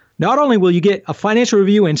 callers, not only will you get a financial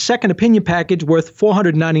review and second opinion package worth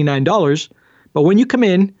 $499, but when you come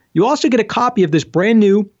in, you also get a copy of this brand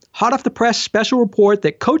new, hot off the press special report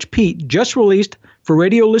that Coach Pete just released for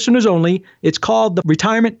radio listeners only. It's called the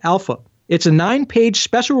Retirement Alpha. It's a 9-page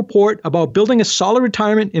special report about building a solid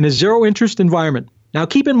retirement in a zero-interest environment. Now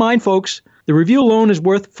keep in mind, folks, the review alone is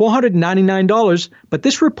worth $499, but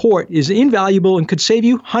this report is invaluable and could save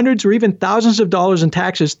you hundreds or even thousands of dollars in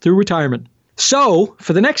taxes through retirement. So,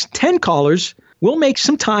 for the next 10 callers, we'll make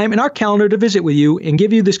some time in our calendar to visit with you and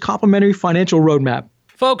give you this complimentary financial roadmap.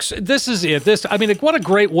 Folks, this is it. What a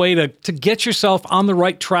great way to get yourself on the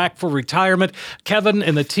right track for retirement. Kevin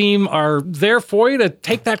and the team are there for you to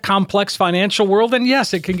take that complex financial world. And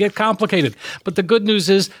yes, it can get complicated. But the good news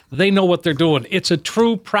is they know what they're doing. It's a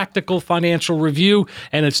true practical financial review.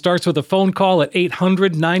 And it starts with a phone call at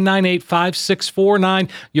 800-998-5649.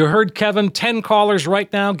 You heard Kevin, 10 callers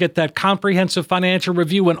right now. Get that comprehensive financial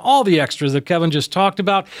review and all the extras that Kevin just talked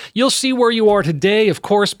about. You'll see where you are today, of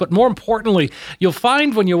course. But more importantly, you'll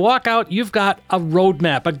find when you walk out, you've got a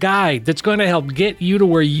roadmap, a guide that's going to help get you to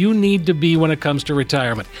where you need to be when it comes to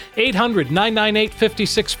retirement.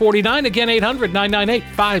 800-998-5649. Again,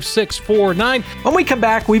 800-998-5649. When we come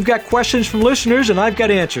back, we've got questions from listeners, and I've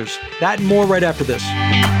got answers. That and more right after this.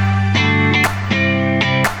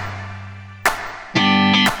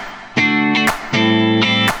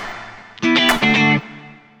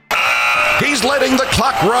 He's letting the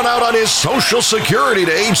clock run out on his Social Security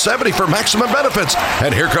to age 70 for maximum benefits.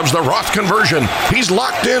 And here comes the Roth conversion. He's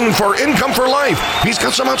locked in for income for life. He's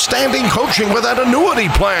got some outstanding coaching with that annuity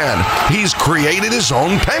plan. He's created his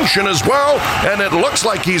own pension as well, and it looks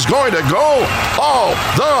like he's going to go all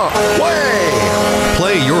the way.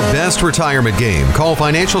 Play your best retirement game. Call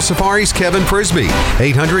Financial Safari's Kevin Frisby.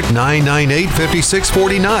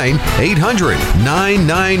 800-998-5649.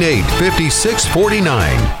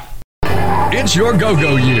 800-998-5649. It's your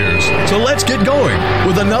go-go years, so let's get going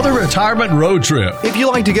with another retirement road trip. If you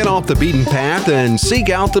like to get off the beaten path and seek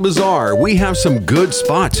out the bizarre, we have some good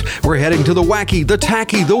spots. We're heading to the wacky, the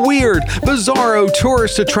tacky, the weird, bizarro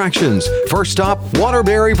tourist attractions. First stop,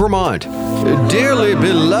 Waterbury, Vermont. Dearly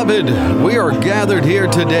beloved, we are gathered here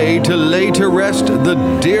today to lay to rest the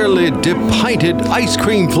dearly depinted ice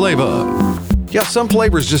cream flavor. Yeah, some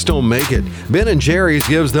flavors just don't make it. Ben & Jerry's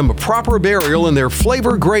gives them a proper burial in their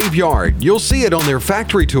flavor graveyard. You'll see it on their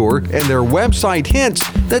factory tour, and their website hints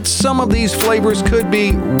that some of these flavors could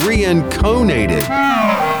be reincarnated.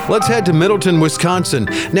 Let's head to Middleton, Wisconsin.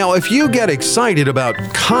 Now, if you get excited about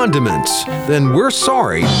condiments, then we're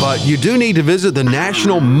sorry, but you do need to visit the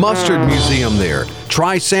National Mustard Museum there.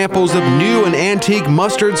 Try samples of new and antique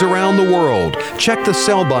mustards around the world. Check the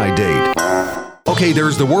sell-by date. Okay,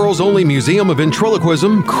 there's the world's only museum of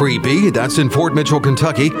ventriloquism, creepy, that's in Fort Mitchell,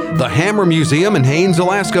 Kentucky. The Hammer Museum in Haines,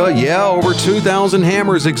 Alaska, yeah, over 2,000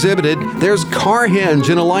 hammers exhibited. There's Carhenge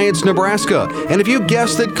in Alliance, Nebraska. And if you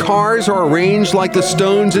guessed that cars are arranged like the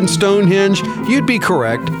stones in Stonehenge, you'd be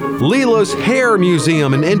correct. Leela's Hair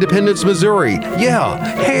Museum in Independence, Missouri. Yeah,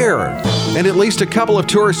 hair. And at least a couple of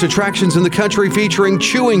tourist attractions in the country featuring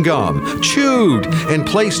chewing gum, chewed and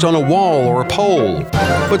placed on a wall or a pole.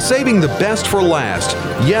 But saving the best for last.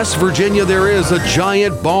 Yes, Virginia, there is a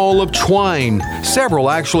giant ball of twine. Several,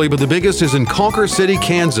 actually, but the biggest is in Conquer City,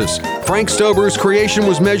 Kansas. Frank Stober's creation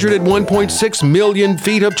was measured at 1.6 million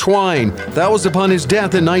feet of twine. That was upon his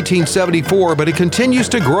death in 1974, but it continues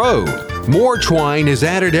to grow. More twine is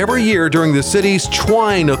added every year during the city's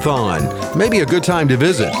Twine-a-thon. Maybe a good time to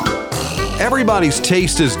visit. Everybody's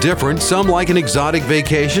taste is different. Some like an exotic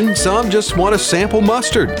vacation. Some just want to sample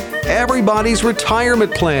mustard. Everybody's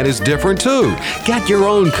retirement plan is different too. Get your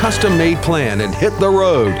own custom-made plan and hit the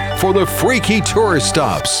road for the freaky tourist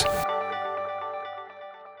stops.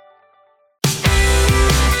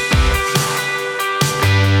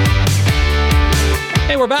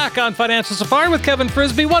 We're back on Financial Safari with Kevin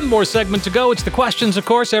Frisby. One more segment to go. It's the questions, of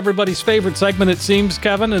course, everybody's favorite segment, it seems,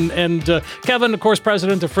 Kevin. And Kevin, of course,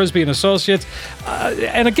 president of Frisby & Associates.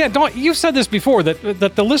 And again, you've said this before,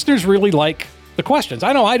 that the listeners really like the questions.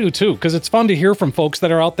 I know I do, too, because it's fun to hear from folks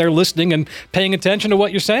that are out there listening and paying attention to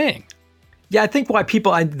what you're saying. Yeah, I think why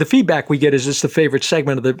the feedback we get is it's the favorite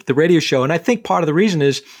segment of the radio show. And I think part of the reason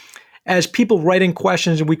is, as people write in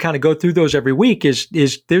questions and we kind of go through those every week, is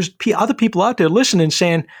there's other people out there listening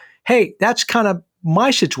saying, hey, that's kind of my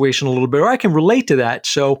situation a little bit, or I can relate to that.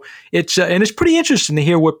 So it's and it's pretty interesting to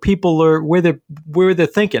hear what people are, where they're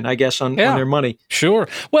thinking, I guess, on their money. Sure.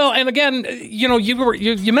 Well, and again,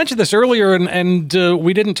 you mentioned this earlier, and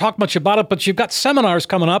we didn't talk much about it, but you've got seminars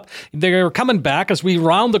coming up. They're coming back as we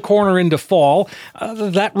round the corner into fall.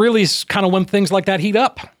 That really is kind of when things like that heat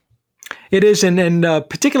up. It is, and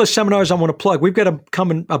particular seminars I want to plug. We've got them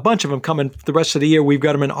coming, a bunch of them coming the rest of the year. We've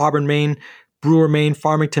got them in Auburn, Maine, Brewer, Maine,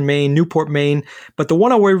 Farmington, Maine, Newport, Maine. But the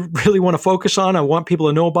one I really want to focus on, I want people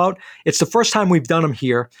to know about, it's the first time we've done them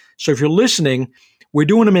here. So if you're listening, we're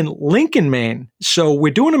doing them in Lincoln, Maine. So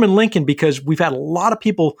we're doing them in Lincoln because we've had a lot of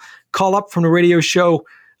people call up from the radio show,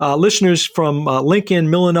 listeners from Lincoln,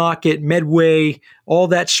 Millinocket, Medway, all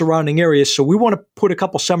that surrounding areas. So we want to put a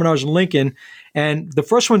couple seminars in Lincoln. And the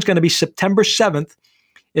first one's going to be September 7th.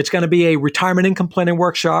 It's going to be a retirement income planning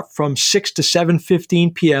workshop from 6 to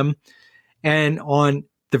 7:15 p.m. And on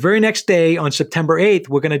the very next day, on September 8th,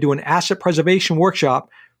 we're going to do an asset preservation workshop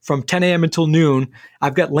from 10 a.m. until noon.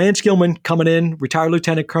 I've got Lance Gilman coming in, retired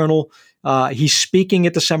lieutenant colonel. He's speaking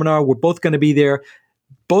at the seminar. We're both going to be there.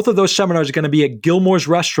 Both of those seminars are going to be at Gilmore's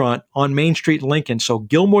Restaurant on Main Street in Lincoln. So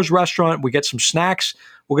Gilmore's Restaurant, we get some snacks.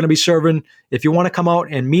 We're going to be serving. If you want to come out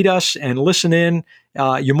and meet us and listen in,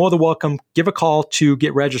 you're more than welcome. Give a call to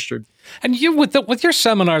get registered. And you, with your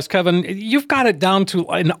seminars, Kevin, you've got it down to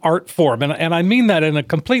an art form, and I mean that in a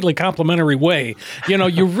completely complimentary way. You know,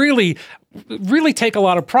 you really take a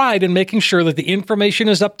lot of pride in making sure that the information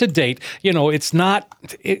is up to date. You know, it's not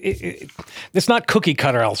cookie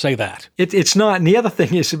cutter. I'll say that. It's not. And the other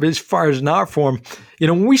thing is, as far as an art form, you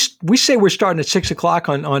know, when we say we're starting at 6 o'clock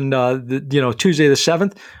on Tuesday the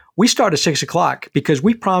 7th, we start at 6 o'clock because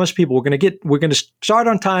we promise people we're going to start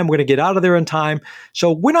on time. We're going to get out of there on time.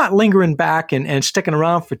 So we're not lingering back and sticking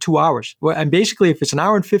around for 2 hours. And basically, if it's an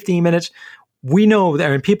hour and 15 minutes, we know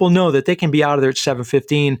that, and people know that they can be out of there at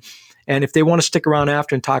 7:15. And if they want to stick around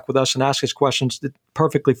after and talk with us and ask us questions, it's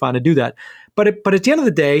perfectly fine to do that. But at the end of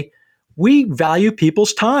the day, we value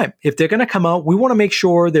people's time. If they're going to come out, we want to make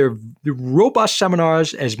sure they're robust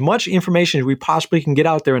seminars, as much information as we possibly can get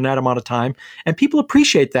out there in that amount of time. And people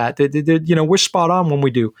appreciate that. We're spot on when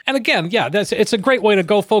we do. And again, it's a great way to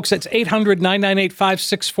go, folks. It's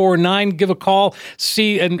 800-998-5649. Give a call,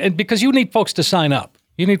 see, and because you need folks to sign up.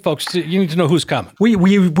 You need to know who's coming. We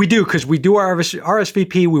do, because we do our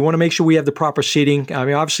RSVP. We want to make sure we have the proper seating. I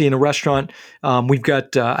mean, obviously in a restaurant, we've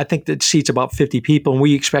got, I think that seats about 50 people, and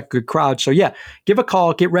we expect good crowds. So yeah, give a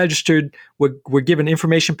call, get registered. We're giving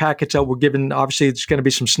information packets out. We're giving, obviously there's going to be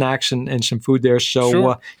some snacks and some food there. So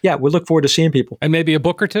sure. We look forward to seeing people. And maybe a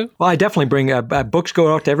book or two? Well, I definitely bring books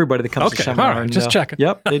go out to everybody that comes to the seminar. All right, just checking.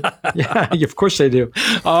 Yep. Yeah, of course they do.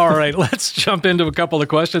 All right, let's jump into a couple of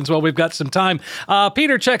questions while we've got some time.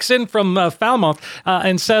 Peter checks in from Falmouth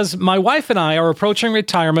and says, my wife and I are approaching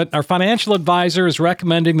retirement. Our financial advisor is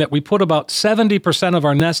recommending that we put about 70% of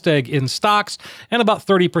our nest egg in stocks and about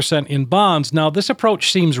 30% in bonds. Now, this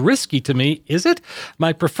approach seems risky to me. Is it?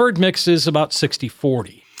 My preferred mix is about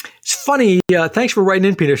 60-40. It's funny. Thanks for writing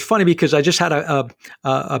in, Peter. It's funny because I just had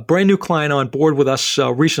a brand new client on board with us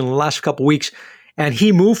recently in the last couple of weeks. And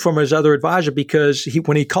he moved from his other advisor because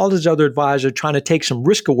when he called his other advisor trying to take some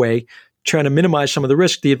risk away, trying to minimize some of the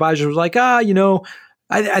risk, the advisor was like, I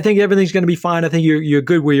think everything's going to be fine. I think you're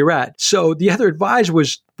good where you're at. So the other advisor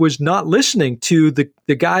was not listening to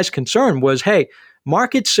the guy's concern was, hey,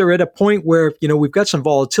 markets are at a point where, we've got some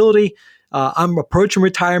volatility. I'm approaching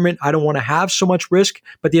retirement. I don't want to have so much risk,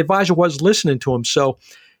 but the advisor was listening to him. So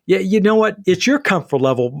yeah, you know what? It's your comfort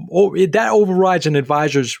level. That overrides an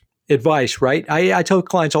advisor's advice, right? I tell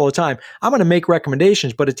clients all the time, I'm going to make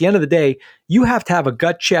recommendations, but at the end of the day, you have to have a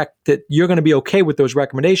gut check that you're going to be okay with those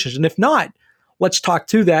recommendations. And if not, let's talk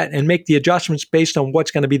through that and make the adjustments based on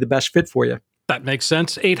what's going to be the best fit for you. That makes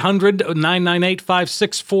sense.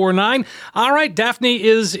 800-998-5649. All right, Daphne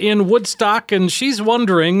is in Woodstock, and she's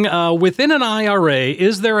wondering, within an IRA,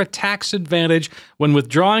 is there a tax advantage when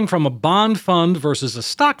withdrawing from a bond fund versus a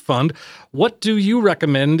stock fund? What do you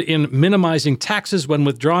recommend in minimizing taxes when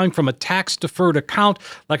withdrawing from a tax-deferred account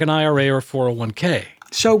like an IRA or 401k?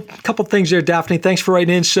 So a couple things there, Daphne. Thanks for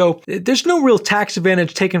writing in. So there's no real tax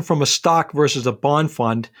advantage taken from a stock versus a bond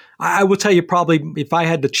fund. I will tell you probably if I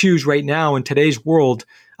had to choose right now in today's world,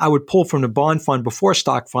 I would pull from the bond fund before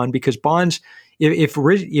stock fund because bonds, if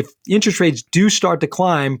interest rates do start to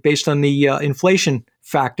climb based on the inflation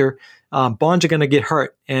factor, bonds are going to get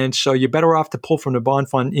hurt. And so you're better off to pull from the bond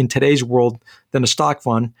fund in today's world than a stock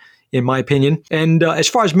fund, in my opinion. And as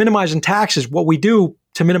far as minimizing taxes, what we do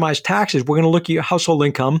to minimize taxes, we're going to look at your household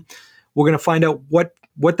income. We're going to find out what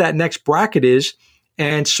that next bracket is.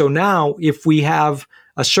 And so now if we have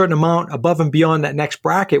a certain amount above and beyond that next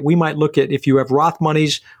bracket, we might look at if you have Roth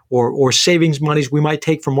monies or savings monies, we might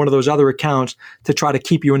take from one of those other accounts to try to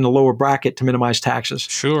keep you in the lower bracket to minimize taxes.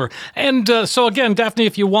 Sure. And so again, Daphne,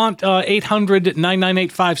 if you want,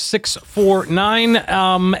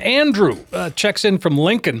 800-998-5649. Andrew checks in from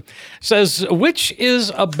Lincoln, says, which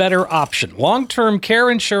is a better option? Long-term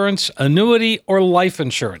care insurance, annuity, or life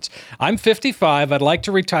insurance? I'm 55. I'd like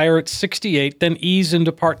to retire at 68, then ease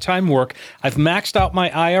into part-time work. I've maxed out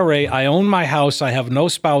my IRA. I own my house. I have no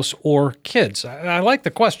spouse or kids. I like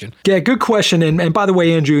the question. Yeah, good question. And by the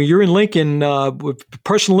way, Andrew, you're in Lincoln with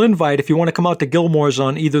personal invite. If you want to come out to Gilmore's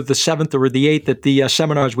on either the 7th or the 8th at the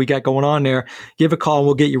seminars we got going on there, give a call and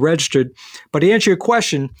we'll get you registered. But to answer your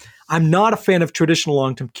question, I'm not a fan of traditional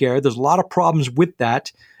long-term care. There's a lot of problems with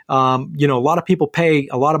that. A lot of people pay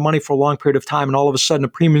a lot of money for a long period of time, and all of a sudden the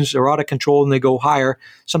premiums are out of control and they go higher,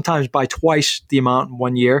 sometimes by twice the amount in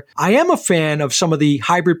 1 year. I am a fan of some of the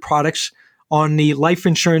hybrid products on the life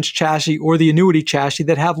insurance chassis or the annuity chassis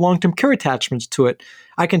that have long-term care attachments to it.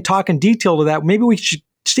 I can talk in detail to that. Maybe we should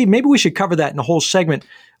cover that in a whole segment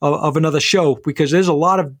of another show because there's a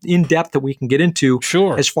lot of in-depth that we can get into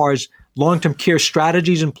as far as long-term care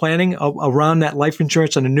strategies and planning around that life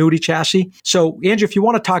insurance and annuity chassis. So, Andrew, if you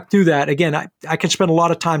want to talk through that, again, I can spend a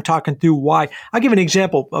lot of time talking through why. I'll give an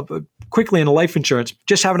example quickly in the life insurance.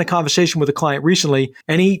 Just having a conversation with a client recently,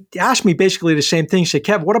 and he asked me basically the same thing. He said,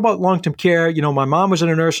 Kev, what about long-term care? My mom was in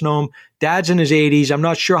a nursing home. Dad's in his 80s. I'm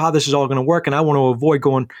not sure how this is all going to work, and I want to avoid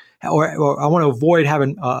or I want to avoid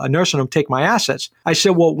having a nursing home take my assets. I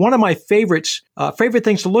said, well, one of my favorite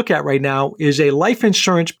things to look at right now is a life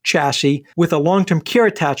insurance chassis with a long-term care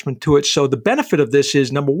attachment to it. So the benefit of this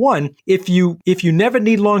is, number one, if you never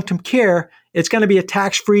need long-term care, it's going to be a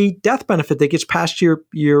tax-free death benefit that gets passed to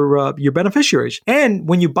your beneficiaries. And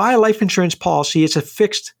when you buy a life insurance policy, it's a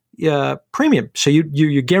fixed premium. So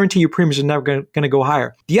you guarantee your premiums are never going to go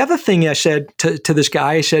higher. The other thing I said to this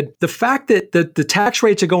guy, I said, the fact that the tax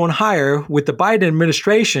rates are going higher with the Biden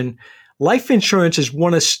administration, life insurance is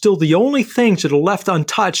one of still the only things that are left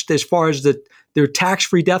untouched as far as their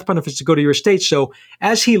tax-free death benefits to go to your estate. So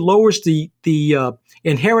as he lowers the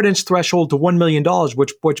inheritance threshold to $1 million,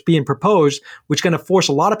 which being proposed, which is going to force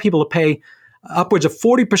a lot of people to pay upwards of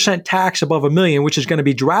 40% tax above $1 million, which is going to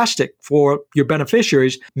be drastic for your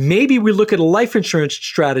beneficiaries. Maybe we look at a life insurance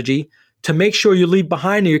strategy to make sure you leave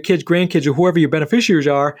behind to your kids, grandkids, or whoever your beneficiaries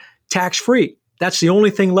are tax-free. That's the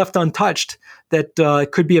only thing left untouched that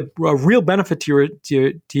could be a real benefit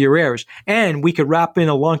to your heirs. And we could wrap in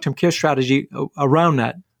a long-term care strategy around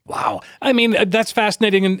that. Wow. I mean, that's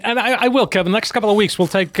fascinating. And I will, Kevin, next couple of weeks, we'll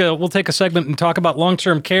take a segment and talk about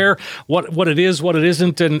long-term care, what it is, what it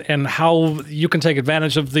isn't, and how you can take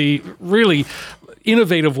advantage of the really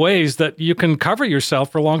innovative ways that you can cover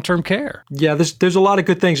yourself for long-term care. Yeah, there's a lot of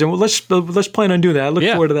good things, and let's plan on doing that. I look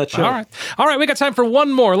forward to that show. All right, we got time for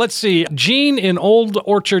one more. Let's see. Jean in Old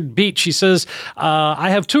Orchard Beach, she says,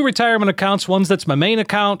 I have 2 retirement accounts. One's that's my main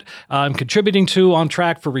account I'm contributing to on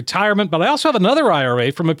track for retirement, but I also have another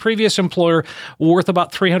IRA from a previous employer worth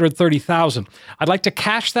about $330,000. I'd like to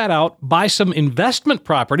cash that out, buy some investment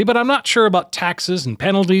property, but I'm not sure about taxes and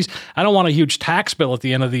penalties. I don't want a huge tax bill at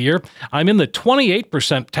the end of the year. I'm in the 28%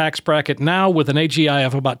 tax bracket now with an AGI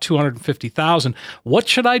of about $250,000. What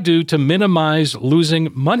should I do to minimize losing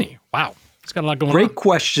money? Wow. It's got a lot going on. Great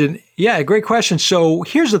question. Yeah, great question. So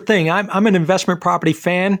here's the thing. I'm an investment property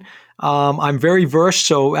fan. I'm very versed.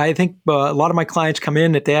 So I think a lot of my clients come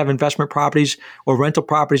in that they have investment properties or rental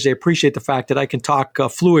properties. They appreciate the fact that I can talk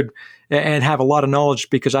fluid and have a lot of knowledge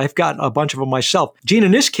because I've got a bunch of them myself. Gene,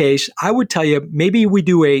 in this case, I would tell you, maybe we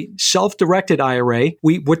do a self-directed IRA.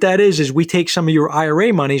 What that is we take some of your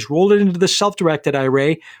IRA monies, roll it into the self-directed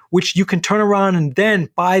IRA, which you can turn around and then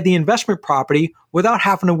buy the investment property without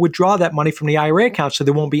having to withdraw that money from the IRA account, so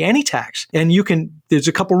there won't be any tax. And there's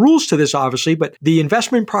a couple rules to this, obviously, but the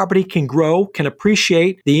investment property can grow, can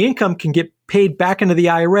appreciate, the income can get paid back into the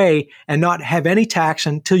IRA and not have any tax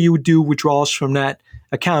until you do withdrawals from that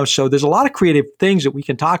account. So there's a lot of creative things that we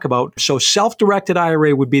can talk about. So self-directed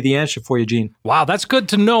IRA would be the answer for you, Gene. Wow, that's good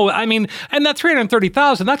to know. I mean, and that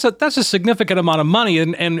 $330,000, that's a significant amount of money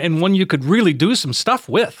and one you could really do some stuff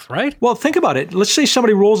with, right? Well, think about it. Let's say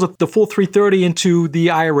somebody rolls the full $330 into the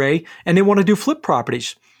IRA and they want to do flip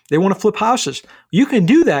properties. They want to flip houses. You can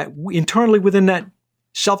do that internally within that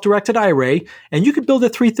self-directed IRA, and you could build a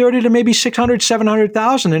 $330 to maybe $600,000,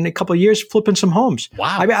 $700,000 in a couple of years flipping some homes.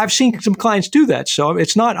 Wow. I've seen some clients do that, so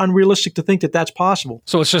it's not unrealistic to think that that's possible.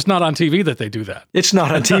 So it's just not on TV that they do that. It's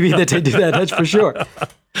not on TV that they do that, that's for sure.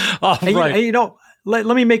 Right. Let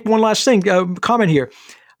me make one last comment here.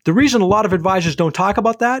 The reason a lot of advisors don't talk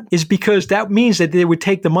about that is because that means that they would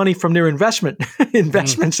take the money from their investments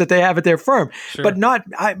that they have at their firm. Sure. But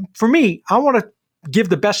for me, I want to give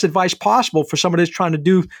the best advice possible for somebody that's trying to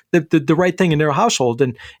do the right thing in their household.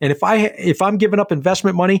 And if I'm giving up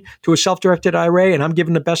investment money to a self-directed IRA and I'm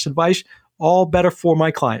giving the best advice, all better for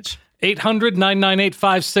my clients.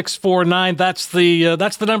 800-998-5649. That's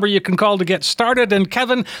the number you can call to get started. And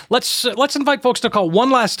Kevin, let's invite folks to call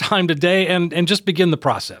one last time today and just begin the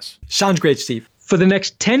process. Sounds great, Steve. For the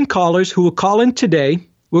next 10 callers who will call in today,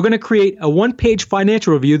 we're going to create a one-page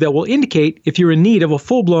financial review that will indicate if you're in need of a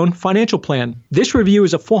full-blown financial plan. This review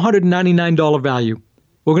is a $499 value.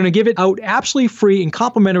 We're going to give it out absolutely free and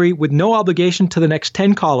complimentary with no obligation to the next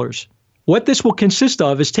 10 callers. What this will consist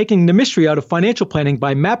of is taking the mystery out of financial planning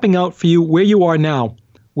by mapping out for you where you are now.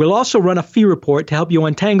 We'll also run a fee report to help you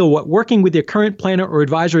untangle what working with your current planner or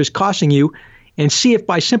advisor is costing you and see if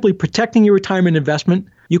by simply protecting your retirement investment,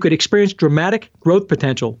 you could experience dramatic growth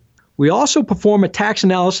potential. We also perform a tax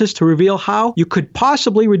analysis to reveal how you could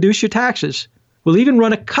possibly reduce your taxes. We'll even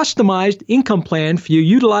run a customized income plan for you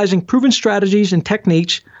utilizing proven strategies and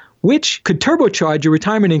techniques which could turbocharge your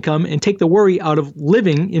retirement income and take the worry out of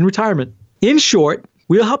living in retirement. In short,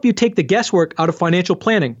 we'll help you take the guesswork out of financial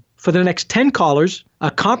planning. For the next 10 callers, a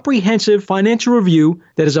comprehensive financial review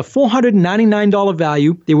that is a $499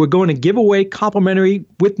 value. They were going to give away complimentary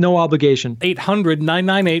with no obligation.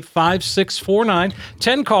 800-998-5649.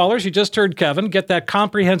 10 callers. You just heard Kevin. Get that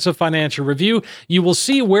comprehensive financial review. You will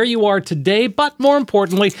see where you are today, but more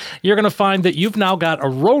importantly, you're going to find that you've now got a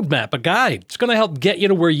roadmap, a guide. It's going to help get you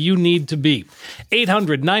to where you need to be.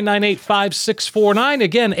 800-998-5649.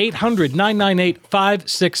 Again,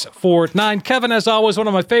 800-998-5649. Kevin, as always, one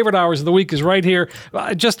of my favorite hours of the week is right here.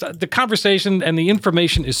 Just the conversation and the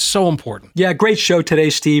information is so important. Yeah, great show today,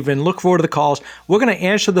 Steve, and look forward to the calls. We're going to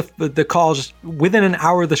answer the calls within an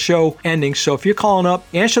hour of the show ending. So if you're calling up,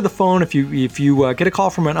 answer the phone. If you get a call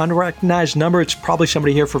from an unrecognized number, it's probably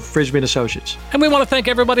somebody here from Frisbee & Associates. And we want to thank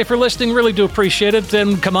everybody for listening. Really do appreciate it.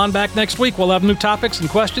 And come on back next week. We'll have new topics and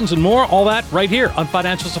questions and more. All that right here on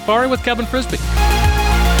Financial Safari with Kevin Frisbee.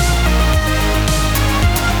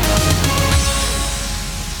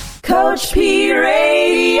 Coach P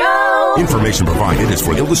Radio. Information provided is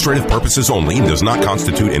for illustrative purposes only and does not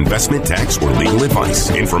constitute investment, tax, or legal advice.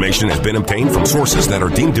 Information has been obtained from sources that are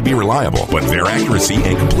deemed to be reliable, but their accuracy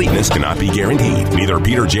and completeness cannot be guaranteed. Neither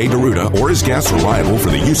Peter J. Deruta or his guests are liable for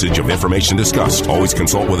the usage of information discussed. Always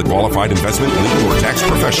consult with a qualified investment, legal, or tax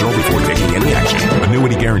professional before taking any action.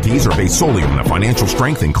 Annuity guarantees are based solely on the financial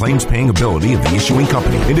strength and claims-paying ability of the issuing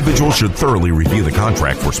company. Individuals should thoroughly review the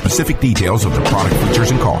contract for specific details of the product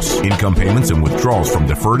features and costs. Income payments and withdrawals from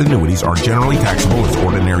deferred annuities are generally taxable as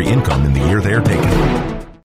ordinary income in the year they are taken.